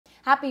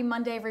Happy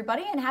Monday,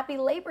 everybody, and happy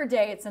Labor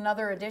Day. It's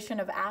another edition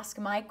of Ask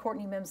Mike.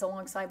 Courtney Mims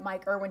alongside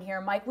Mike Irwin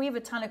here. Mike, we have a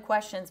ton of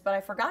questions, but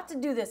I forgot to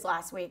do this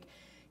last week.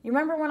 You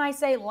remember when I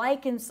say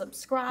like and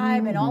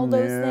subscribe and all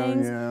those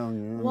things? Yeah.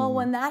 Well,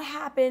 when that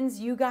happens,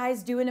 you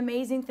guys do an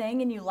amazing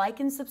thing and you like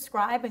and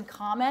subscribe and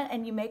comment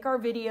and you make our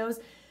videos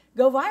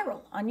go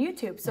viral on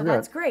YouTube. So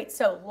that's great.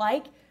 So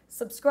like,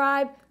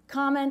 subscribe,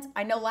 comment.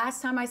 I know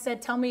last time I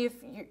said, tell me if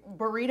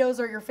burritos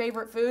are your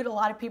favorite food. A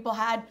lot of people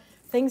had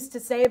things to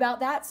say about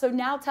that. So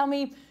now tell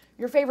me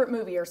your favorite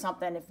movie or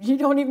something. If you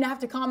don't even have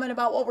to comment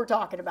about what we're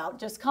talking about,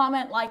 just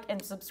comment, like,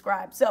 and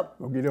subscribe. So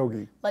okie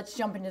dokie. Let's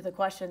jump into the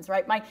questions,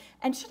 right, Mike?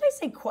 And should I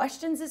say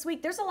questions this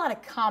week? There's a lot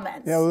of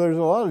comments. Yeah, well, there's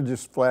a lot of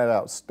just flat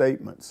out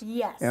statements.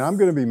 Yes. And I'm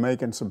going to be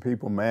making some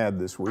people mad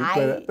this week,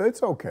 but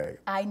it's okay.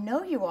 I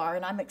know you are,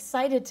 and I'm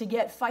excited to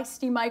get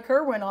feisty Mike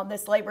Irwin on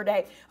this Labor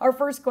Day. Our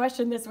first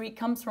question this week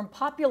comes from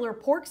Popular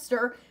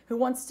Porkster, who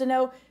wants to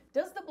know,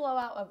 does the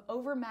blowout of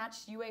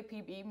overmatched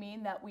UAPB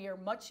mean that we are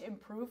much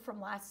improved from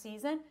last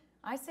season?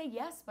 I say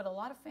yes, but a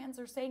lot of fans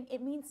are saying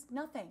it means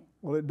nothing.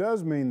 Well, it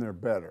does mean they're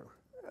better.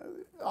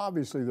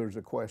 Obviously, there's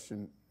a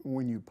question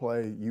when you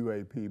play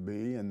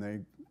UAPB and they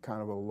kind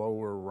of a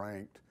lower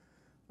ranked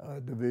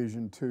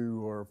Division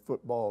II or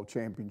football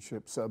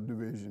championship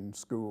subdivision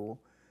school.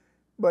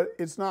 But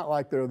it's not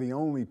like they're the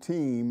only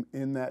team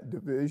in that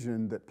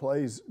division that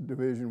plays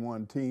Division I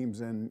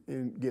teams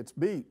and gets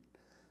beat.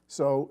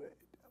 So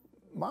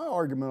my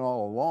argument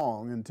all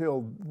along,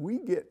 until we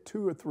get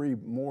 2 or 3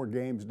 more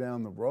games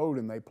down the road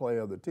and they play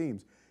other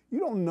teams, you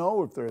don't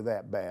know if they're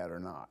that bad or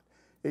not.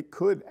 It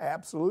could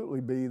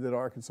absolutely be that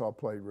Arkansas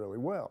played really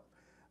well.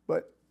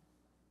 But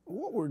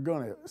what we're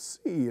going to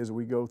see as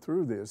we go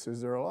through this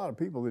is there are a lot of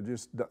people that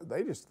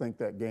just think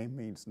that game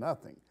means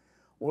nothing.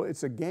 Well,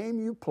 it's a game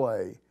you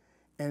play,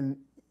 and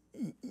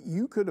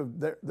you could have,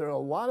 there are a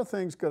lot of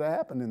things could have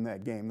happened in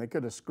that game. They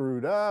could have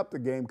screwed up. The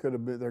game could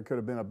have been, there could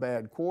have been a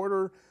bad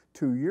quarter.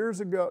 3 years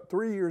ago,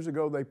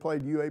 they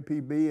played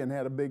UAPB and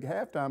had a big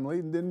halftime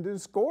lead and didn't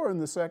score in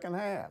the second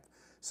half.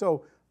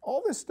 So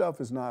all this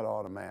stuff is not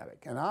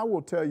automatic. And I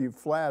will tell you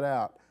flat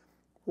out,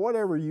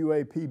 whatever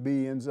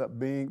UAPB ends up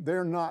being,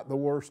 they're not the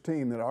worst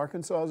team that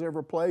Arkansas has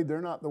ever played.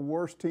 They're not the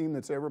worst team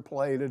that's ever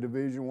played a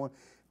Division I.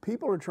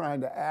 People are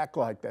trying to act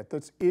like that.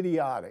 That's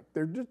idiotic.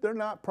 They're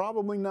not,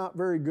 probably not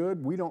very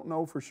good. We don't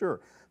know for sure.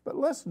 But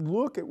let's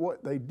look at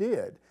what they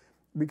did.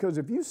 Because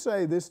if you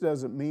say this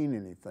doesn't mean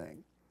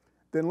anything,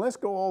 then let's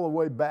go all the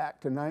way back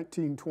to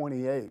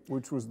 1928,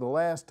 which was the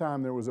last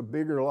time there was a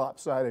bigger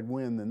lopsided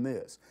win than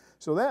this.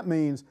 So that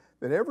means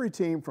that every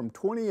team from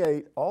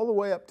 28 all the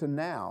way up to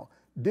now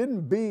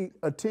didn't beat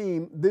a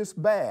team this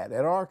bad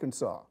at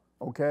Arkansas,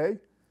 okay?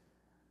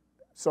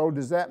 So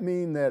does that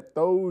mean that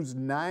those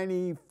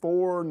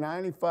 94,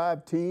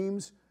 95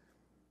 teams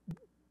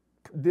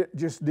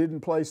just didn't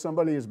play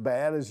somebody as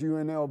bad as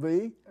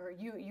UNLV? Or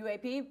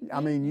UAP? I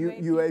mean,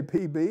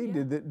 UAPB,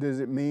 yeah. Does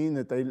it mean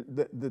that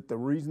that the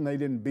reason they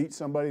didn't beat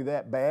somebody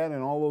that bad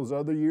in all those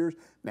other years,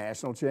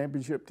 national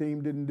championship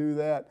team didn't do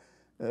that,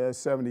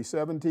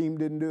 77 team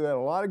didn't do that, a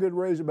lot of good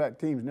Razorback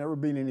teams never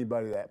beat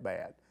anybody that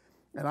bad.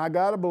 And I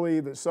got to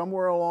believe that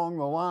somewhere along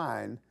the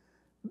line,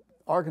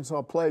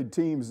 Arkansas played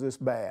teams this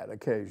bad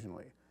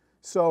occasionally.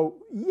 So,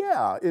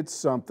 yeah, it's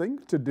something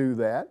to do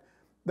that.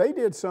 They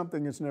did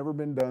something that's never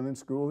been done in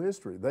school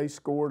history. They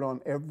scored on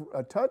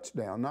a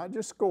touchdown, not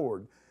just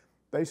scored.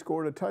 They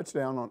scored a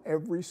touchdown on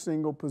every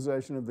single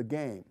possession of the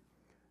game.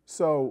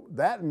 So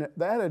that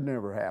had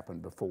never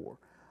happened before.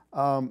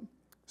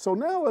 So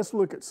now let's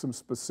look at some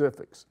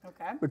specifics.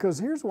 Okay. Because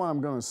here's what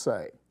I'm going to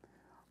say.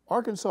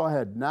 Arkansas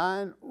had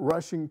 9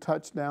 rushing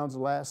touchdowns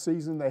last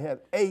season. They had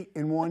 8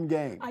 in one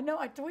game. I know,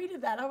 I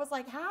tweeted that. I was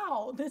like,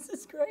 how? This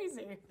is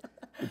crazy.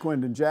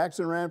 Quentin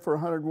Jackson ran for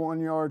 101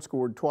 yards,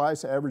 scored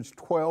twice, averaged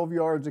 12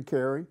 yards a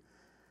carry.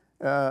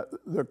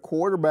 The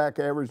quarterback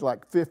averaged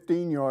like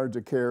 15 yards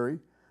a carry.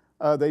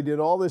 They did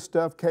all this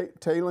stuff.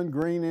 Talon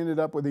Green ended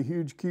up with a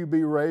huge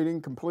QB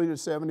rating, completed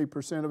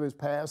 70% of his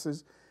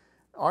passes.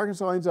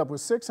 Arkansas ends up with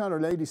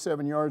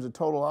 687 yards of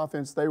total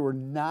offense. They were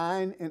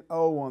 9-0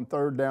 on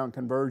third down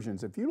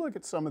conversions. If you look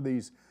at some of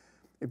these,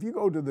 if you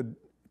go to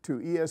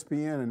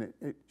ESPN and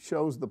it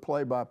shows the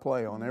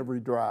play-by-play on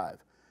every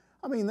drive.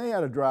 I mean, they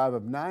had a drive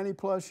of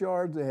 90-plus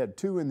yards. They had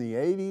 2 in the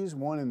 80s,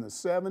 1 in the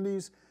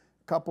 70s,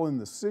 a couple in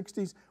the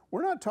 60s.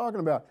 We're not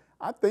talking about,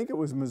 I think it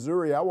was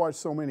Missouri. I watched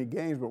so many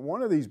games, but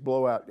one of these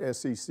blowout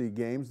SEC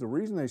games, the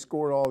reason they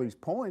scored all these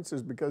points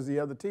is because the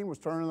other team was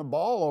turning the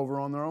ball over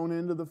on their own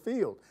end of the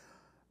field.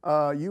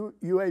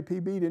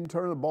 UAPB didn't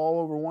turn the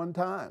ball over one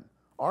time.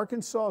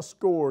 Arkansas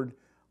scored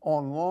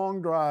on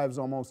long drives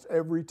almost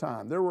every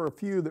time. There were a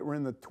few that were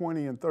in the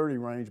 20 and 30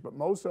 range, but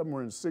most of them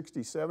were in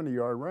 60,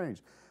 70-yard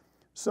range.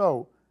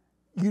 So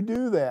you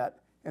do that,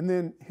 and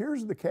then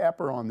here's the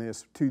capper on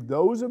this. To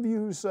those of you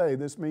who say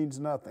this means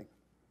nothing,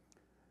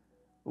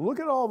 look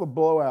at all the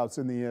blowouts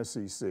in the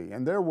SEC,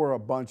 and there were a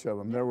bunch of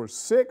them. There were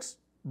 6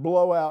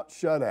 blowout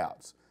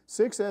shutouts.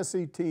 6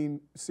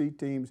 SEC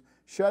teams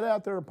shut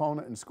out their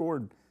opponent and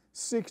scored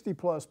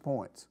 60-plus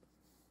points.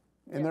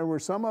 And there were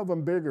some of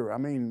them bigger. I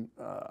mean,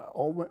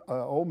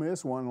 Ole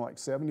Miss won like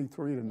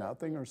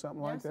 73-0 or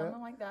something like that.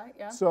 Something like that,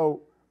 yeah.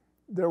 So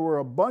there were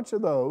a bunch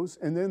of those,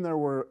 and then there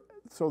were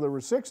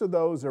 6 of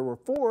those. There were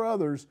 4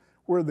 others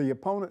where the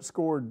opponent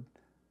scored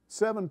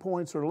 7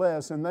 points or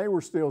less, and they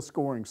were still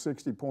scoring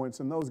 60 points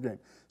in those games.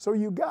 So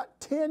you got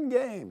 10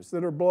 games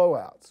that are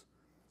blowouts.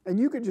 And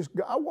you could just,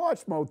 I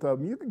watched most of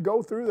them. You could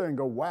go through there and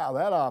go, wow,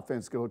 that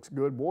offense looks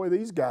good. Boy,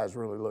 these guys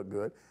really look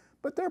good.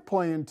 But they're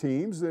playing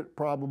teams that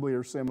probably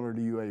are similar to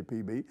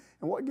UAPB.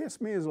 And what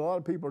gets me is a lot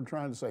of people are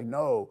trying to say,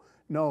 no,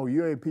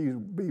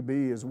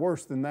 UAPB is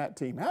worse than that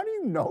team. How do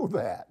you know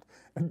that?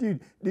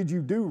 Did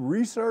you do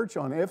research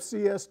on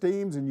FCS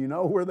teams and you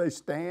know where they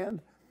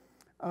stand?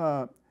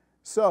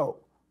 So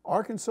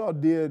Arkansas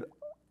did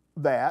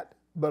that,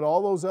 but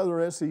all those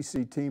other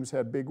SEC teams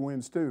had big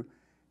wins too.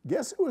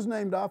 Guess who was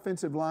named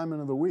Offensive Lineman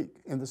of the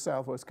Week in the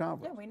Southwest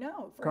Conference? Yeah, we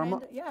know.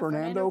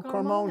 Fernando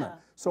Carmona.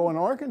 So an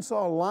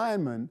Arkansas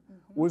lineman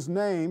was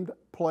named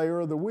Player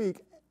of the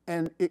Week,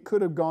 and it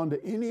could have gone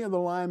to any of the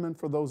linemen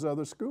for those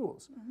other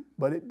schools,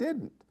 but it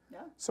didn't. Yeah.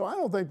 So I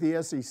don't think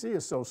the SEC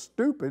is so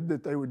stupid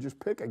that they would just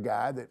pick a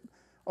guy that,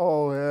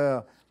 oh,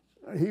 yeah,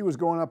 he was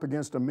going up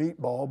against a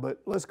meatball,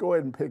 but let's go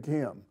ahead and pick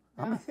him.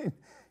 Yeah. I mean,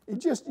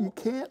 you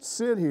can't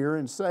sit here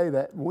and say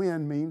that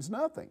win means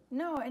nothing.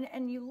 No,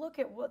 and you look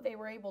at what they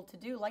were able to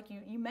do. Like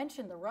you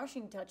mentioned the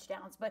rushing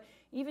touchdowns, but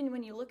even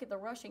when you look at the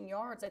rushing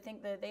yards, I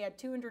think that they had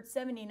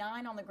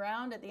 279 on the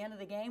ground at the end of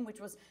the game,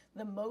 which was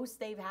the most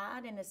they've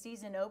had in a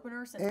season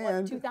opener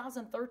since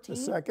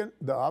 2013.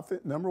 The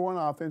number one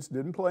offense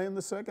didn't play in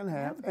the second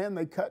half, and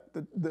they cut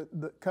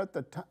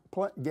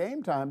the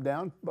game time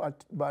down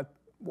by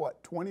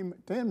what, 10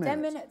 minutes?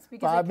 10 minutes.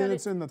 Because 5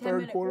 minutes in the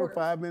third quarter, quarters.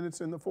 5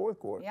 minutes in the fourth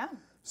quarter. Yeah.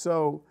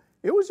 So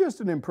it was just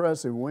an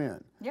impressive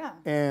win. Yeah.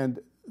 And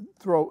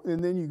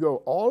then you go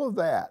all of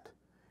that,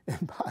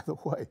 and by the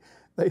way,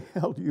 they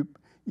held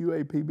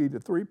UAPB to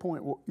 3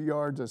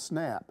 yards a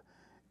snap,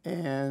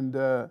 and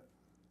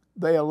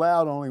they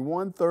allowed only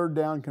 1 third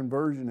down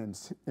conversion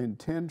in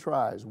 10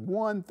 tries.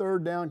 1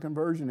 third down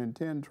conversion in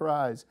 10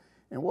 tries.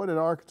 And what did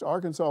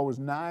Arkansas was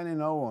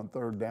 9-0 on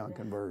third down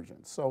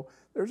conversions. So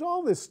there's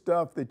all this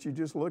stuff that you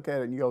just look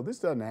at it and you go, this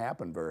doesn't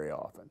happen very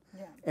often.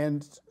 Yeah.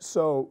 And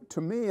so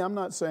to me, I'm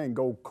not saying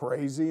go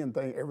crazy and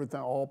think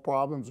all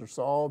problems are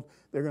solved.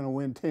 They're going to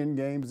win 10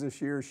 games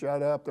this year.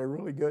 Shut up. They're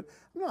really good.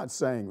 I'm not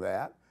saying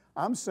that.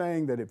 I'm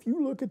saying that if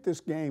you look at this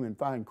game and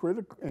find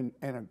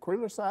and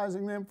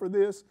criticizing them for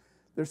this,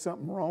 there's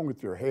something wrong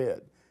with your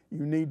head.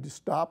 You need to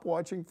stop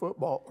watching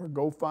football or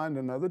go find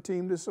another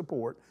team to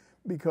support,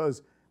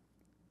 because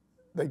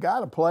they got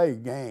to play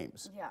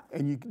games. Yeah.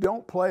 And you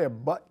don't play a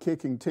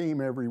butt-kicking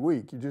team every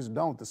week. You just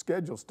don't. The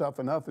schedule's tough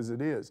enough as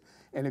it is.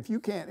 And if you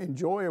can't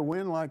enjoy a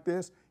win like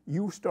this,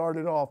 you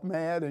started off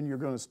mad and you're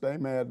going to stay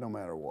mad no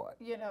matter what.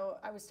 You know,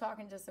 I was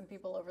talking to some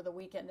people over the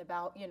weekend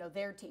about,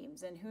 their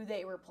teams and who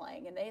they were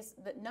playing. And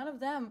none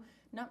of them,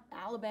 not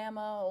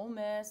Alabama, Ole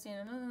Miss,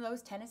 none of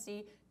those,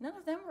 Tennessee, none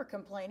of them were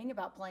complaining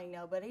about playing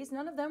nobodies.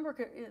 None of them were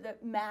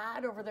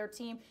mad over their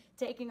team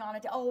taking on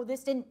it. Oh,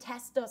 this didn't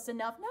test us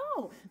enough.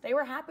 No, they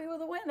were happy with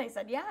the win. They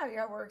said,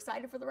 yeah, we're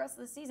excited for the rest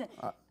of the season.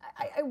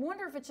 I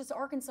wonder if it's just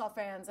Arkansas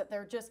fans that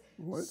they're just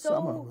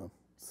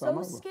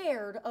so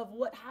scared of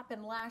what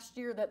happened last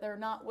year that they're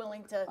not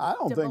willing to. I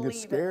don't think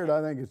it's scared.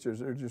 I think it's just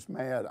they're just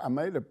mad. I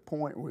made a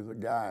point with a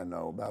guy I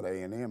know about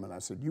A&M, and I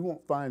said, you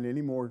won't find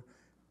any more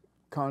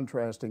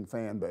contrasting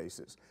fan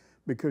bases,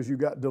 because you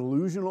got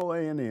delusional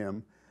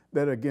A&M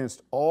that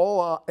against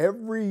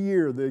every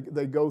year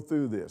they go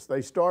through this.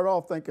 They start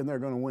off thinking they're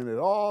going to win it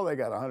all. They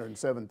got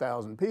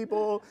 107,000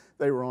 people.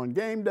 They were on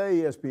game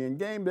day, ESPN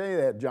game day.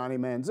 They had Johnny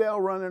Manziel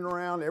running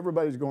around.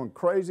 Everybody's going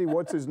crazy.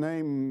 What's his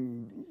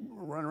name?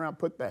 Running around,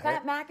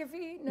 Pat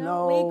McAfee?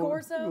 No, Lee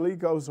Corso? Lee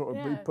Corso,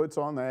 he puts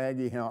on the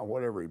Aggie helmet,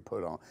 whatever he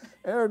put on.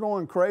 And they're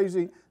going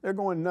crazy. They're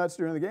going nuts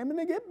during the game, and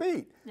they get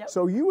beat. Yep.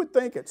 So you would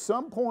think at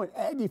some point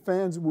Aggie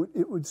fans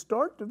they'd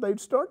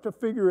start to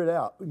figure it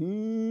out.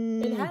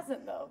 It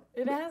hasn't, though.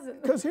 It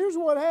hasn't. Because here's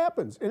what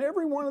happens. In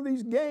every one of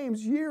these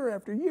games, year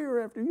after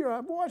year after year,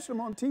 I've watched them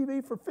on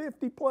TV for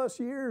 50-plus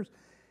years,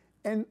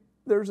 and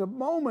there's a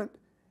moment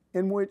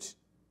in which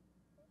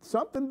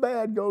something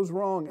bad goes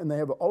wrong, and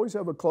they always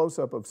have a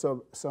close-up of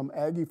some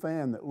Aggie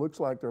fan that looks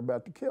like they're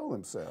about to kill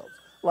themselves.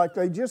 Like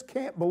they just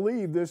can't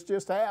believe this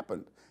just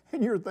happened.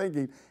 And you're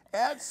thinking,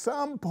 at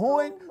some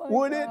point,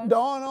 would it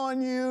dawn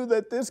on you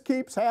that this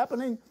keeps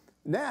happening?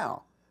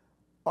 Now,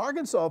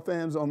 Arkansas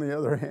fans, on the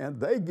other hand,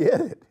 they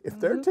get it. If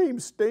their team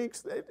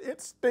stinks,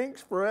 it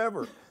stinks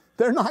forever.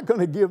 They're not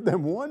going to give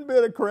them one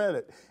bit of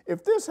credit.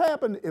 If this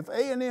happened, if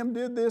A&M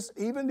did this,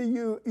 even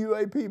to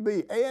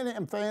UAPB,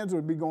 A&M fans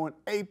would be going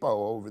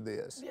apo over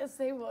this. Yes,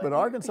 they would. But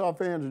Arkansas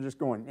fans are just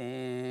going,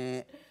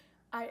 eh.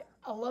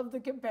 I love the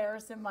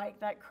comparison, Mike.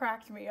 That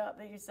cracked me up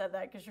that you said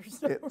that, because you're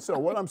so right. So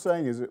what I'm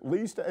saying is, at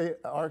least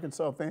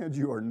Arkansas fans,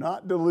 you are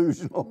not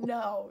delusional.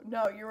 No,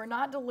 you are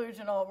not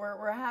delusional.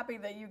 We're happy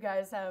that you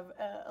guys have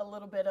a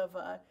little bit of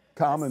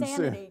common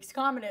sanity, sense.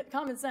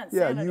 common sense.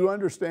 Yeah, sanity. you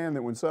understand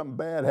that when something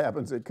bad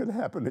happens, it could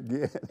happen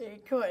again.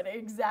 It could,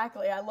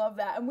 exactly. I love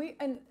that.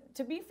 And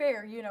to be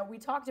fair, you know, we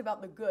talked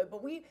about the good,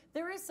 but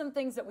there is some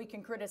things that we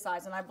can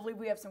criticize, and I believe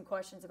we have some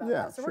questions about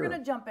that. So sure. we're going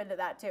to jump into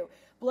that too.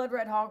 Blood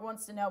Red Hog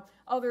wants to know,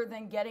 other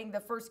than getting the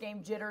first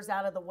game jitters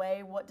out of the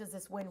way, what does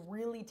this win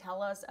really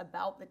tell us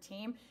about the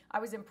team? I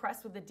was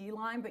impressed with the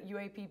D-line, but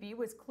UAPB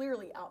was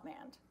clearly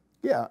outmanned.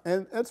 Yeah,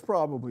 and that's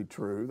probably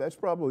true. That's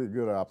probably a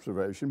good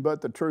observation.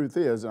 But the truth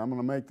is, and I'm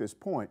going to make this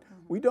point,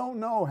 we don't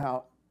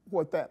know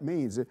what that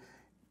means.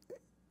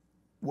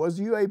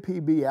 Was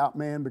UAPB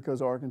outmanned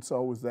because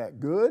Arkansas was that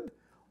good,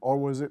 or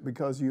was it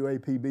because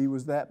UAPB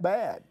was that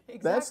bad?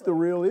 Exactly. That's the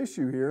real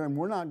issue here, and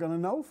we're not going to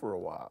know for a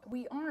while.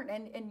 We aren't,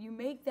 and you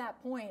make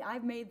that point.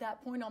 I've made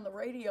that point on the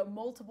radio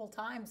multiple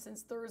times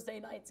since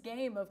Thursday night's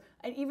game,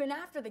 and even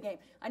after the game.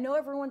 I know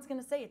everyone's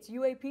going to say, it's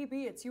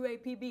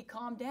UAPB,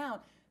 calm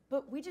down.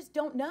 But we just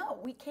don't know.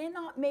 We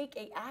cannot make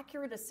an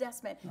accurate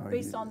assessment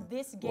based on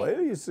this game. Wait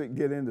till you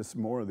get into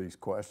some more of these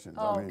questions.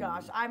 Oh,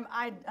 gosh,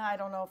 I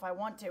don't know if I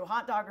want to.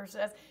 Hot Dogger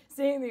says,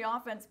 seeing the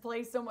offense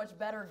play so much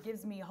better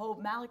gives me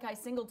hope. Malachi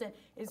Singleton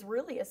is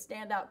really a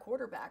standout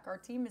quarterback. Our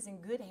team is in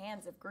good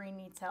hands if Green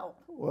needs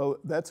help. Well,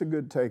 that's a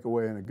good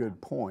takeaway and a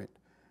good point.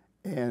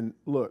 And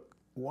look,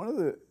 one of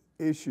the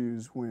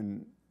issues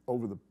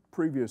over the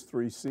previous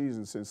 3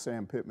 seasons since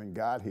Sam Pittman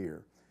got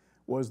here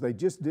was they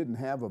just didn't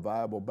have a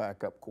viable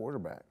backup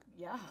quarterback.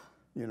 Yeah.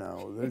 You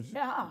know,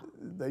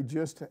 they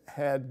just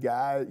had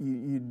guys.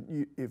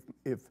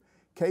 If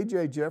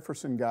KJ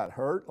Jefferson got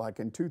hurt, like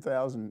in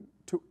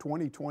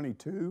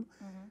 2022,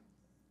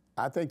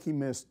 I think he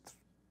missed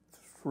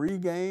 3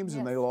 games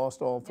and they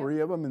lost all 3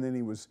 of them. And then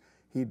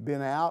he'd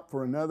been out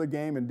for another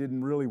game and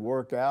didn't really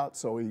work out.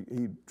 So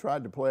he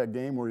tried to play a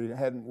game where he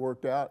hadn't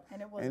worked out.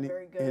 And it wasn't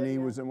very good. And he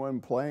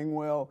wasn't playing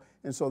well.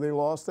 And so they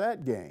lost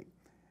that game.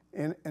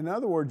 In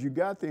other words, you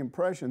got the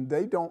impression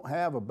they don't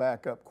have a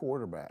backup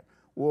quarterback.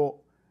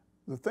 Well,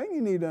 the thing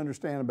you need to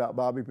understand about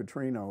Bobby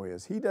Petrino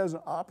is he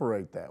doesn't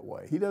operate that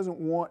way. He doesn't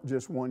want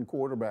just one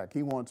quarterback.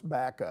 He wants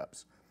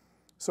backups.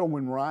 So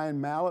when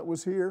Ryan Mallett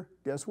was here,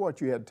 guess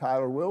what? You had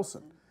Tyler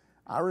Wilson.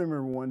 I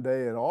remember one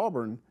day at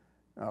Auburn,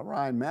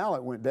 Ryan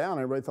Mallett went down.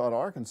 Everybody thought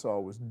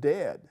Arkansas was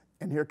dead.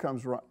 And here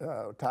comes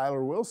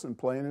Tyler Wilson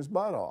playing his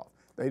butt off.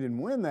 They didn't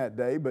win that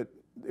day, but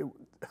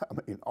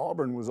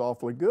Auburn was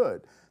awfully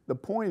good. The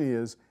point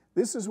is,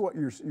 this is what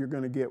you're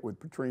going to get with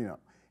Petrino.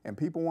 And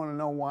people want to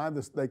know why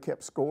they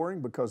kept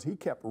scoring, because he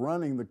kept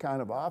running the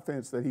kind of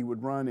offense that he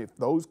would run if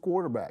those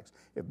quarterbacks,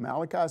 if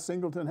Malachi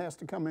Singleton has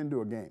to come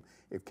into a game,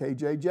 if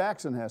KJ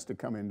Jackson has to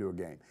come into a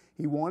game.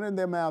 He wanted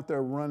them out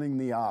there running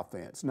the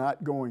offense,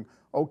 not going,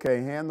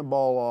 okay, hand the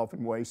ball off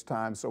and waste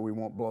time so we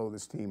won't blow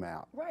this team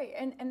out. Right,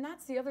 and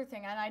that's the other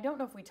thing, and I don't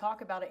know if we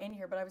talk about it in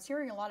here, but I was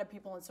hearing a lot of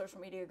people on social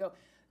media go,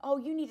 oh,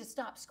 you need to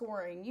stop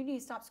scoring. You need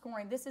to stop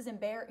scoring. This is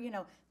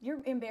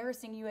you're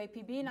embarrassing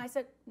UAPB. And I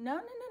said, no.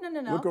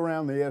 Look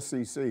around the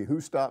SEC. Who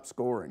stopped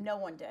scoring? No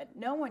one did.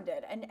 No one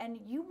did. And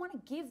you want to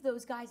give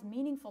those guys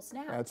meaningful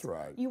snaps. That's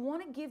right. You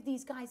want to give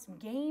these guys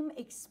game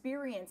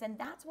experience, and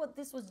that's what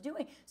this was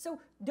doing. So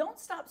don't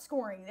stop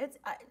scoring.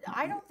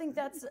 I don't think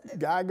that's...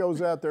 Guy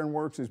goes out there and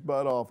works his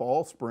butt off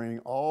all spring,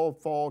 all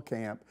fall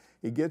camp.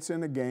 He gets in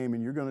the game,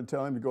 and you're going to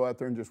tell him to go out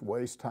there and just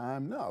waste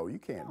time? No, you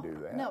can't do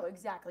that. No,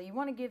 exactly. You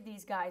want to give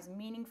these guys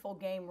meaningful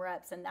game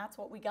reps, and that's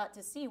what we got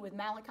to see with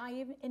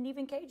Malachi and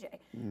even KJ.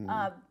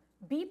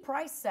 B.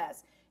 Price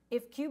says,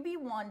 if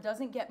QB1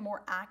 doesn't get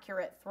more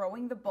accurate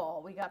throwing the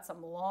ball, we got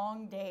some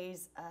long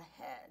days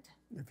ahead.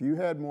 If you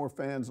had more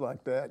fans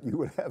like that, you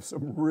would have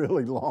some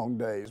really long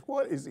days.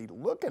 What is he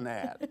looking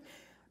at?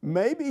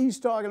 Maybe he's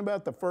talking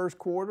about the first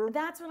quarter.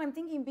 That's what I'm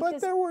thinking.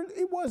 Because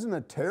it wasn't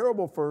a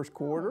terrible first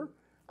quarter.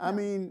 I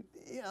mean,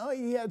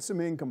 he had some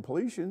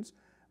incompletions,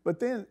 but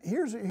then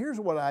here's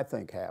what I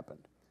think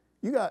happened.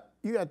 You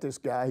got this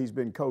guy. He's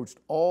been coached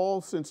all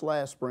since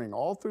last spring,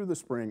 all through the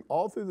spring,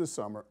 all through the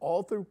summer,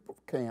 all through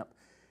camp,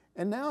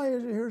 and now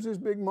here's his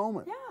big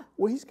moment. Yeah.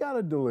 Well, he's got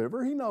to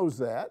deliver. He knows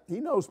that.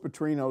 He knows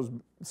Petrino's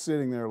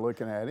sitting there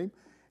looking at him,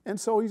 and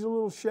so he's a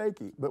little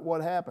shaky. But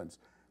what happens?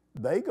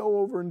 They go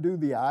over and do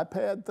the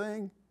iPad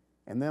thing.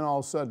 And then all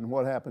of a sudden,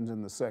 what happens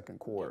in the second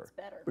quarter? It's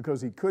better.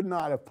 Because he could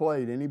not have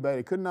played any better.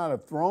 He could not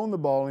have thrown the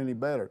ball any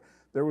better.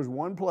 There was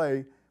one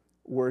play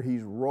where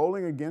he's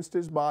rolling against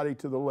his body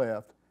to the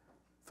left,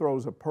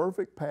 throws a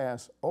perfect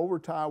pass over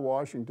Ty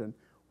Washington,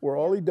 where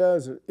all he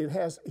does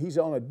is he's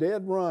on a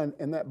dead run,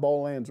 and that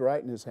ball lands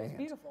right in his hands.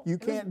 Beautiful. You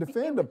can't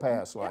defend a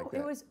pass like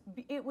that.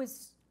 It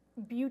was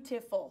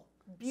beautiful.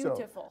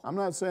 Beautiful. So, I'm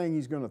not saying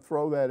he's going to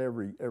throw that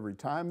every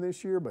time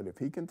this year, but if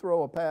he can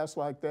throw a pass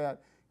like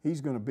that, he's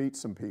going to beat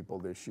some people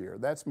this year.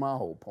 That's my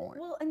whole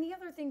point. Well, and the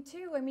other thing,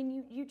 too, I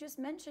mean, you just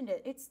mentioned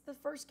it. It's the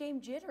first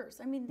game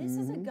jitters. I mean, this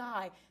is a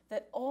guy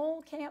that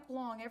all camp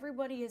long,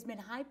 everybody has been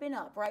hyping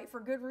up, right, for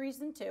good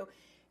reason, too.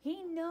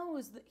 He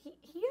knows that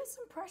he has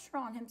some pressure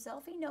on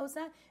himself. He knows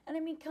that. And I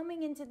mean,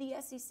 coming into the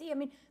SEC, I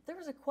mean, there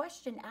was a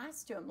question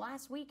asked to him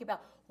last week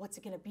about what's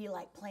it going to be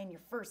like playing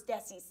your first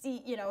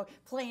SEC, you know,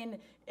 playing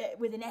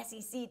with an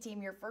SEC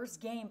team, your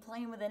first game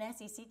playing with an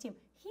SEC team.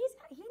 He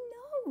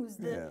knows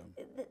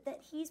that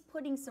he's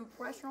putting some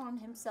pressure on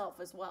himself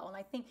as well. And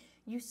I think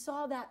you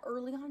saw that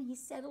early on. He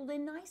settled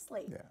in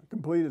nicely. Yeah,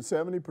 completed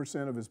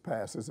 70% of his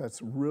passes.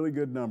 That's a really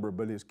good number,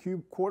 but his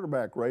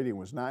quarterback rating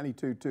was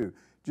 92.2.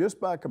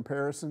 Just by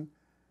comparison,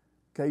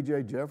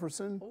 KJ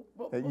Jefferson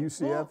at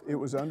UCF, it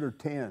was under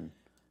 10.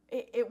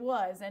 It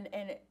was, and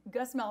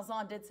Gus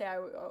Malzahn did say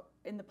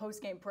in the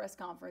post-game press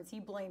conference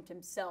he blamed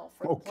himself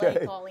for the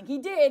play calling. He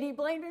did. He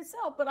blamed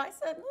himself, but I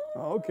said,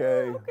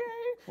 okay.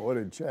 What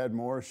did Chad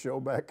Morris show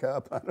back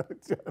up?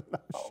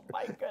 Oh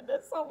my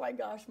goodness! Oh my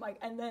gosh, Mike!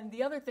 And then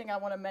the other thing I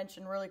want to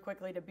mention really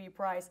quickly to B.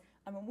 Price.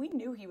 I mean, we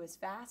knew he was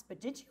fast, but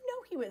did you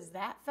know he was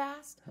that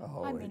fast?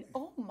 I mean,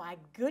 oh my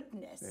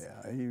goodness!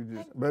 Yeah, he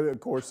just. But of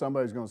course,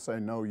 somebody's going to say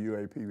no.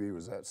 UAPB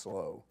was that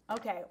slow.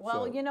 Okay,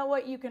 well, you know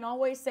what? You can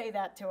always say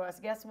that to us.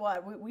 Guess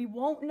what? We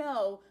won't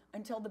know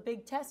until the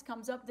big test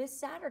comes up this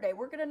Saturday.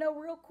 We're going to know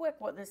real quick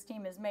what this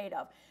team is made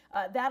of.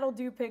 That'll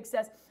do, Pig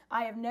says.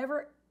 I have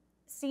never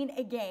seen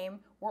a game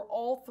where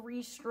all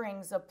three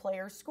strings of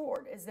players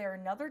scored. Is there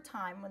another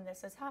time when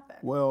this has happened?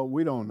 Well,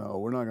 we don't know.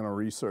 We're not going to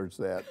research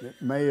that. It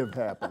may have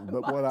happened,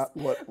 but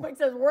Mike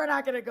says we're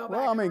not going to go back.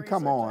 Well, I mean,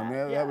 come on,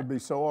 that would be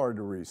so hard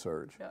to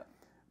research. Yeah.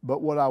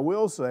 But what I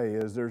will say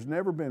is, there's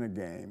never been a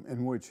game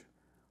in which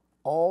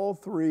all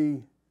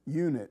three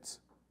units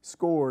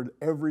scored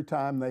every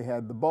time they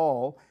had the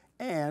ball,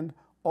 and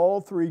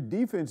all three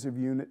defensive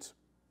units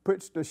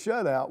pitched a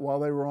shutout while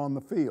they were on the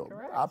field.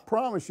 Correct. I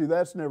promise you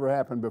that's never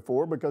happened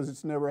before, because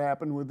it's never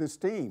happened with this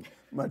team,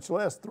 much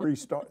less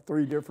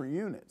three different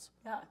units.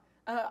 Yeah.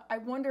 I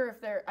wonder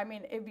if I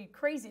mean, it'd be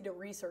crazy to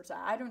research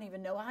that. I don't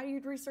even know how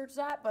you'd research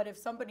that, but if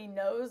somebody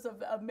knows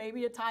of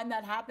maybe a time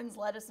that happens,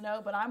 let us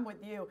know. But I'm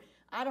with you.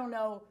 I don't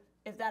know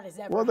if that has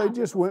ever happened. They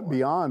just before. went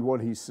beyond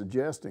what he's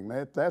suggesting.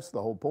 That's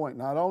the whole point.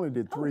 Not only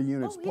did three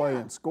units play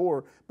and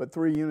score, but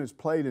three units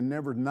played and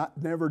never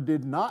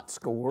did not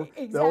score.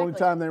 Exactly. The only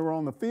time they were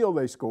on the field,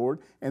 they scored.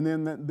 And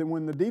then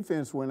when the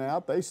defense went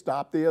out, they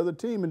stopped the other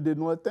team and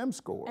didn't let them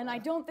score. And I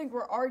don't think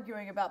we're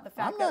arguing about the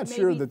fact I'm that not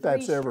sure that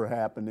that's ever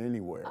happened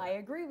anywhere. I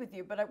agree with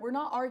you, but we're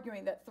not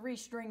arguing that three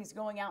strings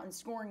going out and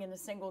scoring in a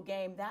single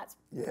game, that's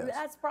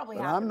probably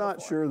happened I'm not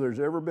before. sure there's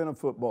ever been a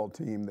football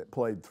team that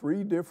played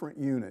three different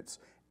units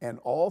and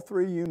all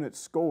three units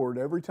scored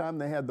every time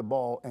they had the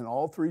ball, and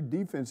all three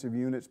defensive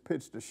units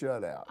pitched a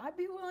shutout. I'd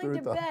be willing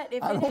to bet if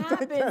it I don't happens.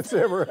 think that's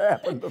ever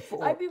happened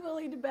before. I'd be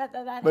willing to bet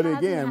that But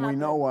hasn't again, happened. we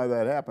know why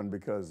that happened,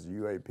 because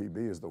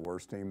UAPB is the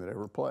worst team that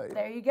ever played.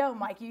 There you go,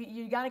 Mike.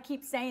 You got to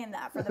keep saying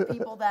that for the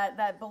people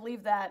that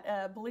believe that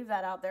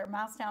out there.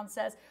 Mousetown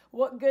says,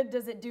 "What good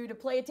does it do to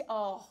play a team?"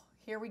 Oh,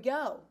 here we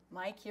go,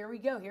 Mike. Here we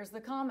go. Here's the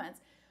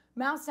comments.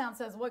 Mousetown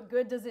says, "What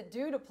good does it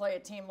do to play a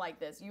team like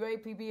this?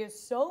 UAPB is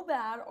so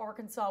bad,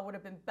 Arkansas would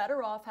have been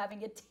better off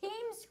having a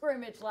team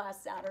scrimmage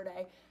last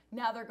Saturday.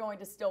 Now they're going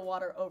to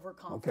Stillwater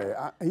overconfident."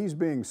 Okay, he's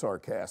being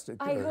sarcastic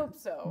there. I hope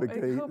so.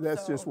 Because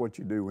that's just what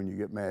you do when you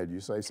get mad.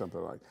 You say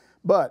something like,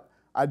 but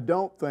I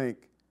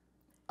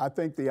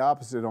think the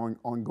opposite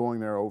on going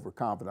there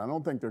overconfident. I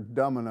don't think they're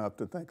dumb enough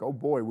to think, oh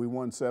boy, we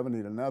won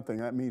 70-0.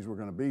 That means we're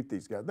going to beat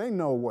these guys. They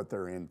know what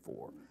they're in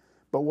for.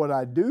 But what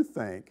I do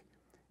think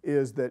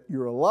is that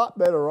you're a lot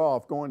better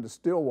off going to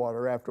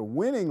Stillwater after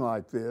winning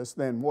like this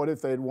than what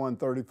if they'd won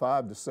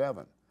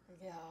 35-7.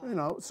 Yeah. You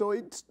know, so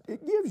it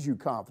gives you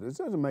confidence.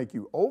 It doesn't make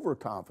you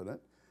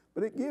overconfident,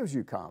 but it gives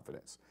you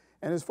confidence.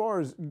 And as far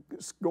as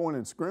going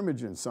and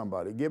scrimmaging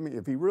somebody,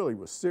 if he really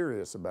was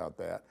serious about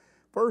that,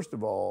 first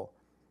of all,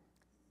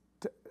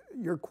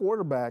 your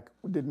quarterback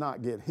did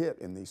not get hit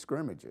in these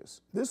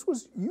scrimmages.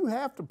 You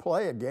have to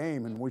play a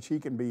game in which he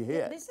can be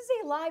hit. This is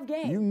a live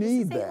game. You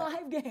need this is that. a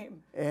live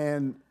game.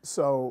 And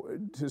so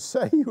to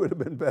say you would have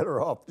been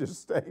better off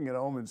just staying at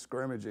home and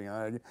scrimmaging,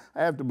 I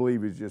have to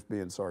believe he's just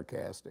being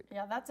sarcastic.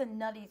 Yeah, that's a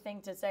nutty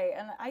thing to say.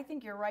 And I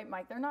think you're right,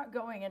 Mike. They're not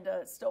going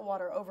into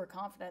Stillwater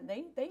overconfident.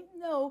 They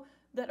know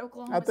that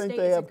Oklahoma State is a good team. I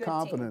think they have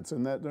confidence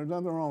in that. There's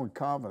nothing wrong with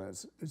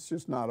confidence. It's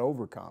just not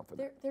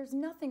overconfident. There's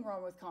nothing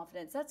wrong with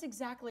confidence. That's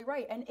exactly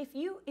right. And if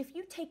you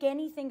take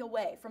anything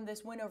away from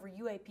this win over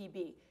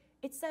UAPB,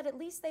 it's that at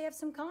least they have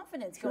some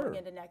confidence going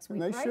into next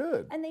week, and they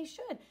should. And they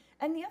should.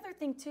 And the other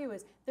thing too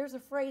is there's a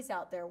phrase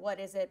out there. What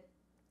is it?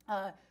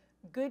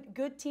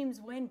 Good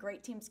teams win,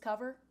 great teams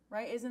cover.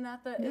 Right? Isn't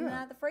that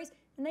the phrase?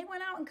 And they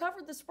went out and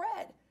covered the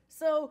spread.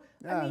 So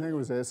yeah, I think it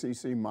was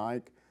SEC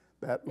Mike.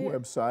 That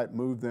website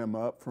moved them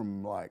up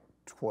from like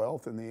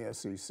 12th in the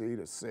SEC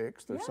to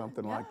 6th or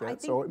something like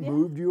that. So it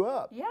moved you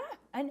up. Yeah,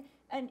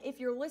 and if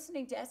you're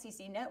listening to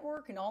SEC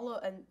Network and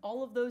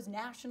all of those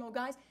national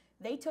guys,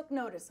 they took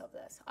notice of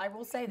this. I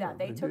will say that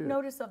they took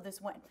notice of this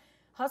win.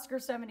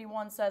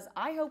 Husker71 says,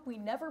 I hope we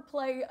never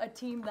play a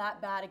team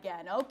that bad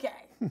again.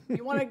 Okay.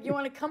 You want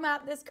to come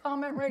at this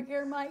comment right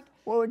here, Mike?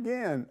 Well,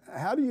 again,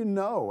 how do you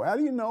know? How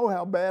do you know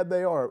how bad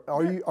they are?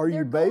 Are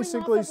you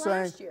basically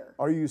saying,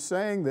 are you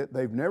saying that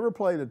they've never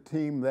played a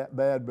team that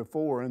bad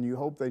before and you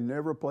hope they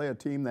never play a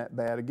team that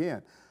bad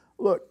again?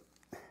 Look,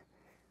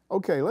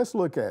 okay, let's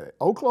look at it.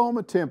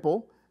 Oklahoma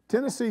Temple,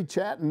 Tennessee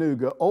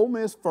Chattanooga, Ole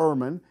Miss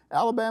Furman,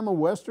 Alabama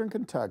Western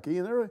Kentucky,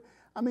 and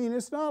I mean,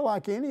 it's not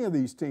like any of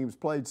these teams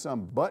played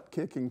some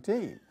butt-kicking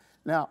team.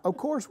 Now, of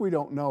course, we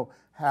don't know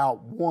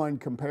how one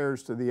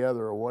compares to the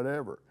other or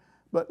whatever.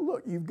 But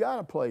look, you've got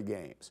to play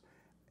games.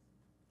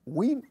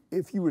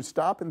 If you would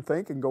stop and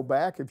think and go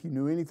back, if you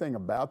knew anything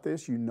about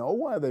this, you know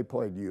why they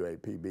played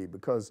UAPB,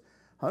 because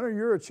Hunter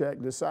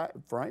Yurachek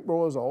decided, Frank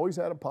Broyles always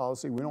had a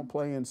policy, we don't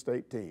play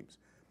in-state teams.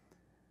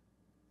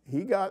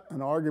 He got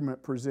an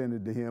argument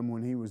presented to him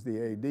when he was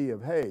the AD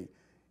of, hey,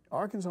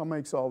 Arkansas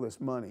makes all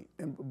this money,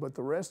 but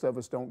the rest of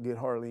us don't get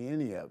hardly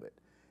any of it.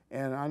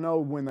 And I know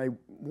when they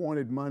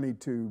wanted money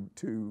to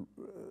do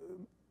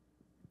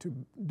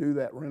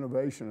that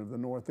renovation of the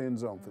North End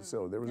Zone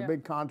facility, there was a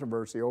big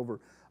controversy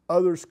over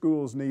other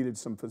schools needed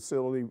some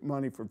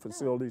money for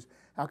facilities.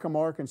 How come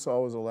Arkansas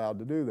was allowed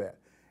to do that?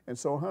 And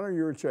so Hunter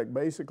Yurachek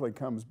basically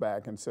comes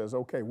back and says,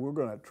 okay, we're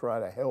going to try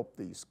to help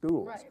these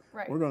schools.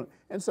 Right.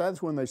 And so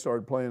that's when they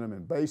started playing them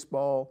in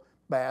baseball,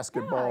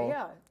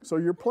 basketball. So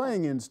you're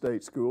playing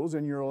in-state schools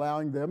and you're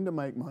allowing them to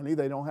make money.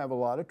 They don't have a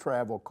lot of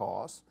travel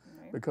costs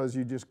because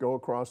you just go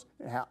across.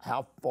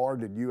 How far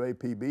did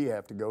UAPB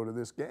have to go to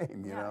this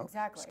game? You know,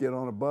 exactly. Just get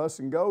on a bus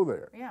and go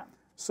there.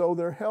 So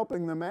they're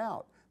helping them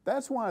out.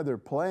 That's why they're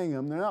playing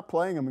them. They're not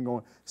playing them and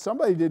going,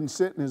 somebody didn't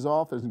sit in his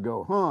office and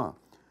go,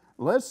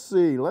 let's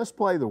see, let's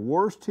play the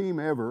worst team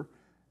ever.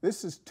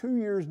 This is 2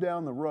 years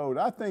down the road.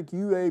 I think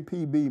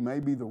UAPB may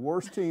be the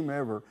worst team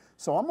ever,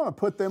 so I'm going to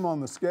put them on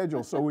the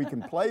schedule so we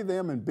can play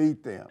them and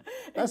beat them.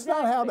 That's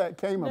not how that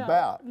came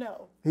about.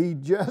 No. He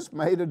just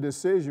made a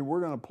decision.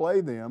 We're going to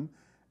play them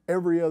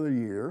every other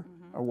year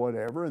or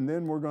whatever, and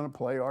then we're going to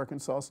play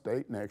Arkansas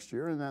State next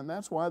year, and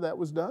that's why that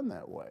was done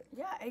that way.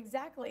 Yeah,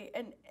 exactly.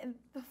 And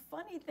the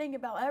funny thing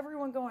about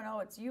everyone going, oh,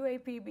 it's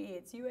UAPB,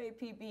 it's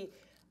UAPB.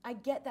 I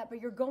get that,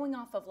 but you're going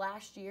off of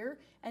last year,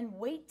 and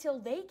wait till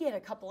they get a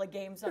couple of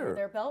games under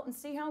their belt and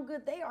see how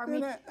good they are.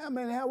 I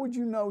mean, how would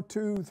you know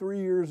 2-3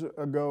 years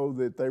ago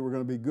that they were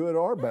going to be good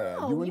or bad?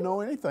 You wouldn't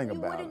know anything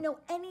about them. You wouldn't know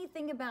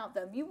anything about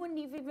them. You wouldn't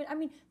even, I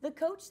mean, the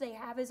coach they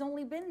have has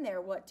only been there,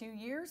 what, 2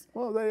 years?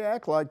 Well, they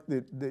act like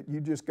that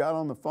you just got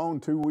on the phone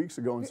 2 weeks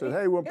ago and said,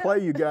 hey, we'll play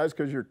you guys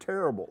because you're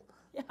terrible.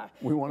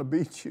 We want to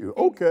beat you.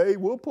 Okay,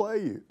 we'll play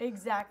you.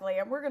 Exactly,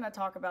 and we're going to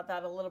talk about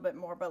that a little bit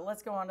more, but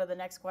let's go on to the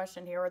next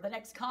question here, or the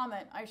next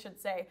comment, I should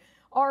say.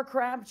 R.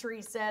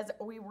 Crabtree says,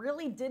 we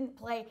really didn't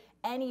play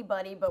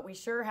anybody, but we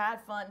sure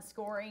had fun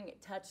scoring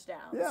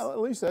touchdowns. Yeah, at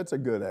least that's a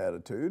good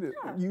attitude.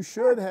 You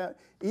should have,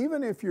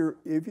 even if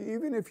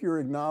you're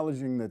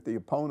acknowledging that the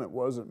opponent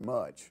wasn't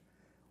much,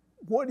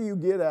 what do you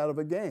get out of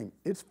a game?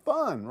 It's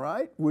fun,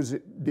 right?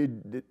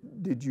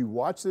 Did you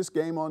watch this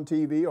game on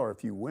TV, or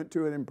if you went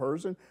to it in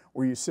person,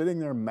 were you sitting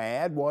there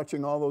mad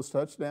watching all those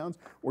touchdowns?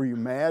 Were you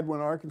mad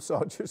when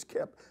Arkansas just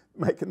kept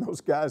making those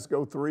guys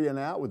go 3 and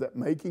out? Was that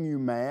making you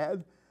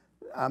mad?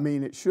 I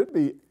mean, it should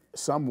be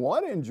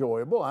somewhat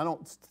enjoyable. I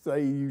don't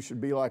say you should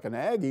be like an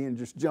Aggie and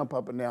just jump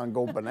up and down and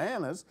go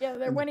bananas.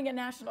 They're winning a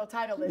national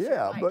title this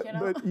year, Mike,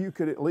 but you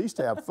could at least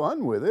have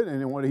fun with it.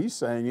 And what he's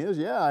saying is,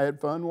 I had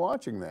fun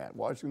watching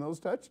those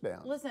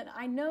touchdowns. Listen,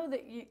 I know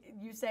that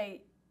you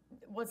say,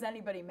 was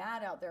anybody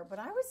mad out there? But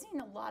I was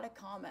seeing a lot of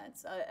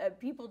comments,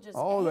 people just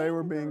angry, they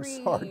were being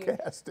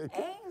sarcastic.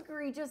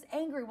 Just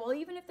angry. Well,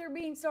 even if they're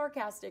being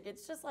sarcastic,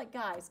 it's just like,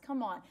 guys,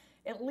 come on.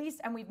 At least,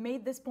 and we've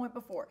made this point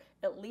before,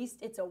 at least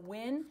it's a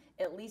win,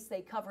 at least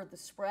they covered the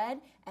spread,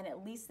 and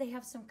at least they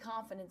have some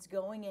confidence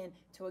going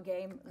into a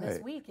game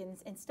this week in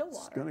Stillwater.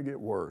 It's going to get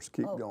worse.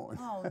 Keep going.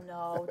 Oh,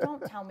 no.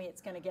 Don't tell me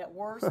it's going to get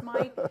worse,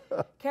 Mike.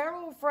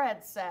 Carol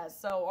Fred says,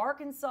 so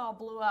Arkansas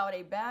blew out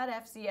a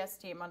bad FCS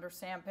team under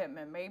Sam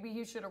Pittman. Maybe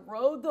he should have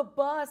rode the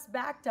bus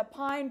back to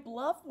Pine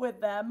Bluff with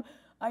them.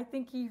 I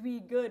think he'd be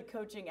good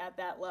coaching at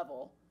that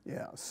level.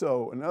 Yeah,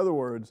 so in other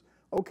words,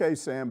 okay,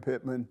 Sam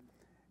Pittman,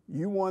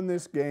 you won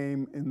this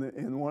game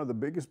in one of the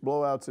biggest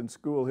blowouts in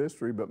school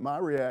history, but my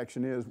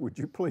reaction is, would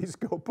you please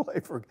go play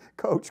for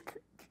Coach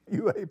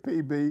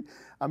UAPB?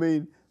 I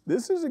mean,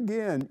 this is,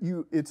 again,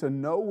 it's a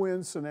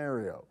no-win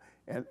scenario.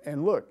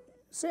 And look,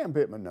 Sam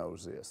Pittman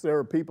knows this. There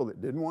are people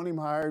that didn't want him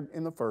hired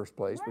in the first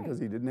place because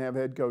he didn't have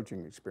head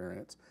coaching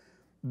experience.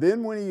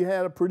 Then when he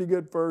had a pretty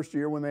good first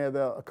year, when they had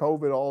a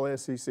COVID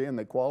All-SEC and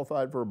they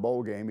qualified for a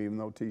bowl game, even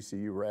though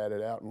TCU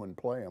ratted out and wouldn't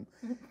play them.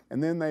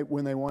 And then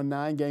when they won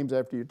 9 games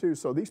after year 2.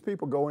 So these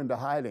people go into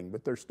hiding,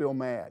 but they're still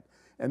mad.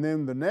 And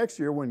then the next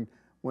year when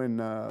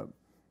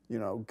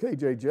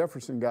KJ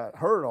Jefferson got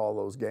hurt all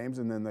those games,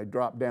 and then they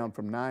dropped down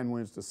from 9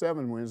 wins to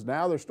 7 wins,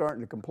 now they're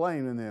starting to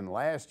complain. And then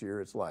last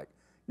year it's like,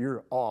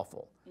 you're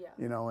awful.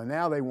 And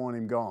now they want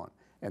him gone.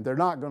 And they're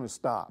not going to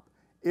stop.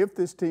 if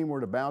this team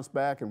were to bounce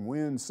back and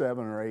win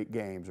 7 or 8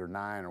 games or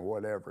 9 or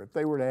whatever, if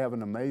they were to have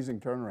an amazing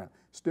turnaround,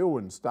 still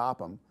wouldn't stop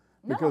them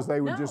because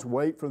they would just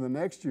wait for the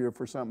next year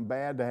for something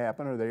bad to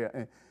happen.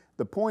 Or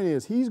the point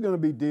is, he's going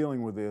to be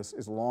dealing with this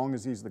as long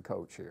as he's the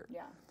coach here.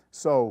 Yeah.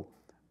 So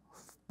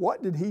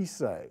what did he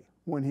say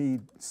when he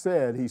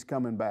said he's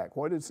coming back?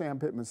 What did Sam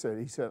Pittman say?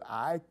 He said,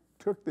 I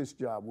took this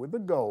job with the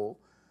goal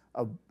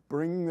of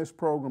bringing this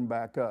program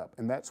back up,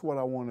 and that's what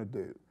I want to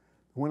do.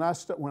 When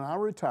I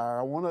retire,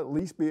 I want to at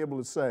least be able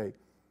to say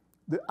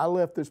that I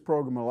left this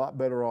program a lot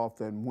better off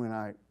than when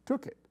I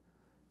took it.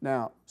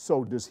 Now,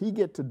 so does he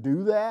get to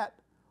do that,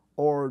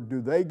 or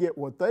do they get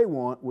what they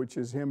want, which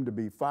is him to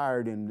be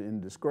fired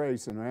in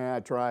disgrace and, I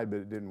tried, but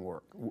it didn't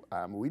work?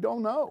 We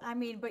don't know. I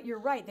mean, but you're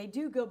right. They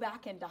do go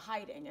back into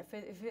hiding.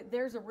 If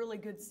there's a really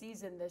good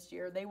season this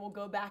year, they will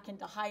go back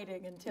into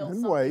hiding until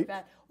something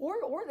bad.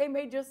 Or they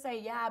may just say,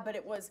 yeah,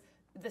 but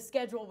the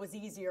schedule was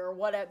easier or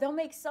whatever. They'll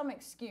make some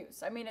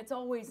excuse. I mean, it's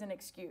always an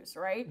excuse,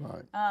 right?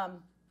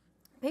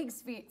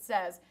 Pig's Feet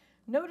says,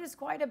 noticed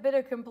quite a bit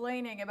of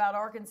complaining about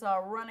Arkansas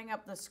running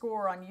up the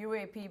score on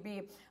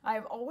UAPB. I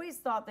have always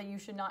thought that you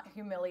should not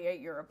humiliate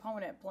your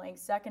opponent. Playing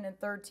second and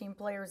third team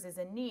players is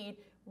a need.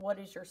 What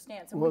is your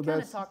stance? And we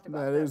kind of talked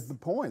about that. That is the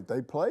point.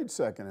 They played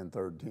second and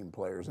third team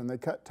players, and they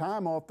cut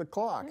time off the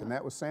clock, and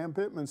that was Sam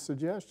Pittman's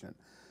suggestion.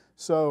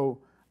 So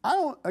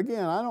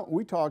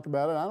we talked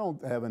about it. I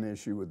don't have an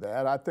issue with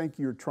that. I think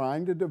you're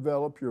trying to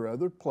develop your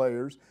other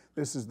players.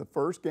 This is the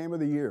first game of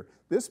the year.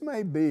 This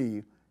may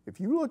be, if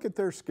you look at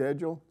their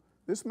schedule,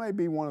 this may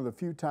be one of the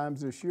few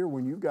times this year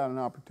when you've got an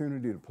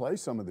opportunity to play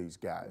some of these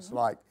guys,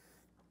 like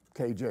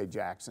KJ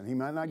Jackson. He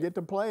might not get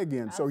to play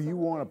again. Absolutely. So you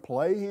want to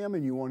play him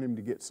and you want him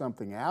to get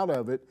something out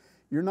of it.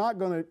 You're not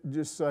going to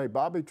just say,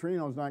 Bobby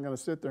Trino's not going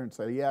to sit there and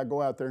say, yeah,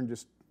 go out there and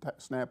just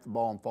snap the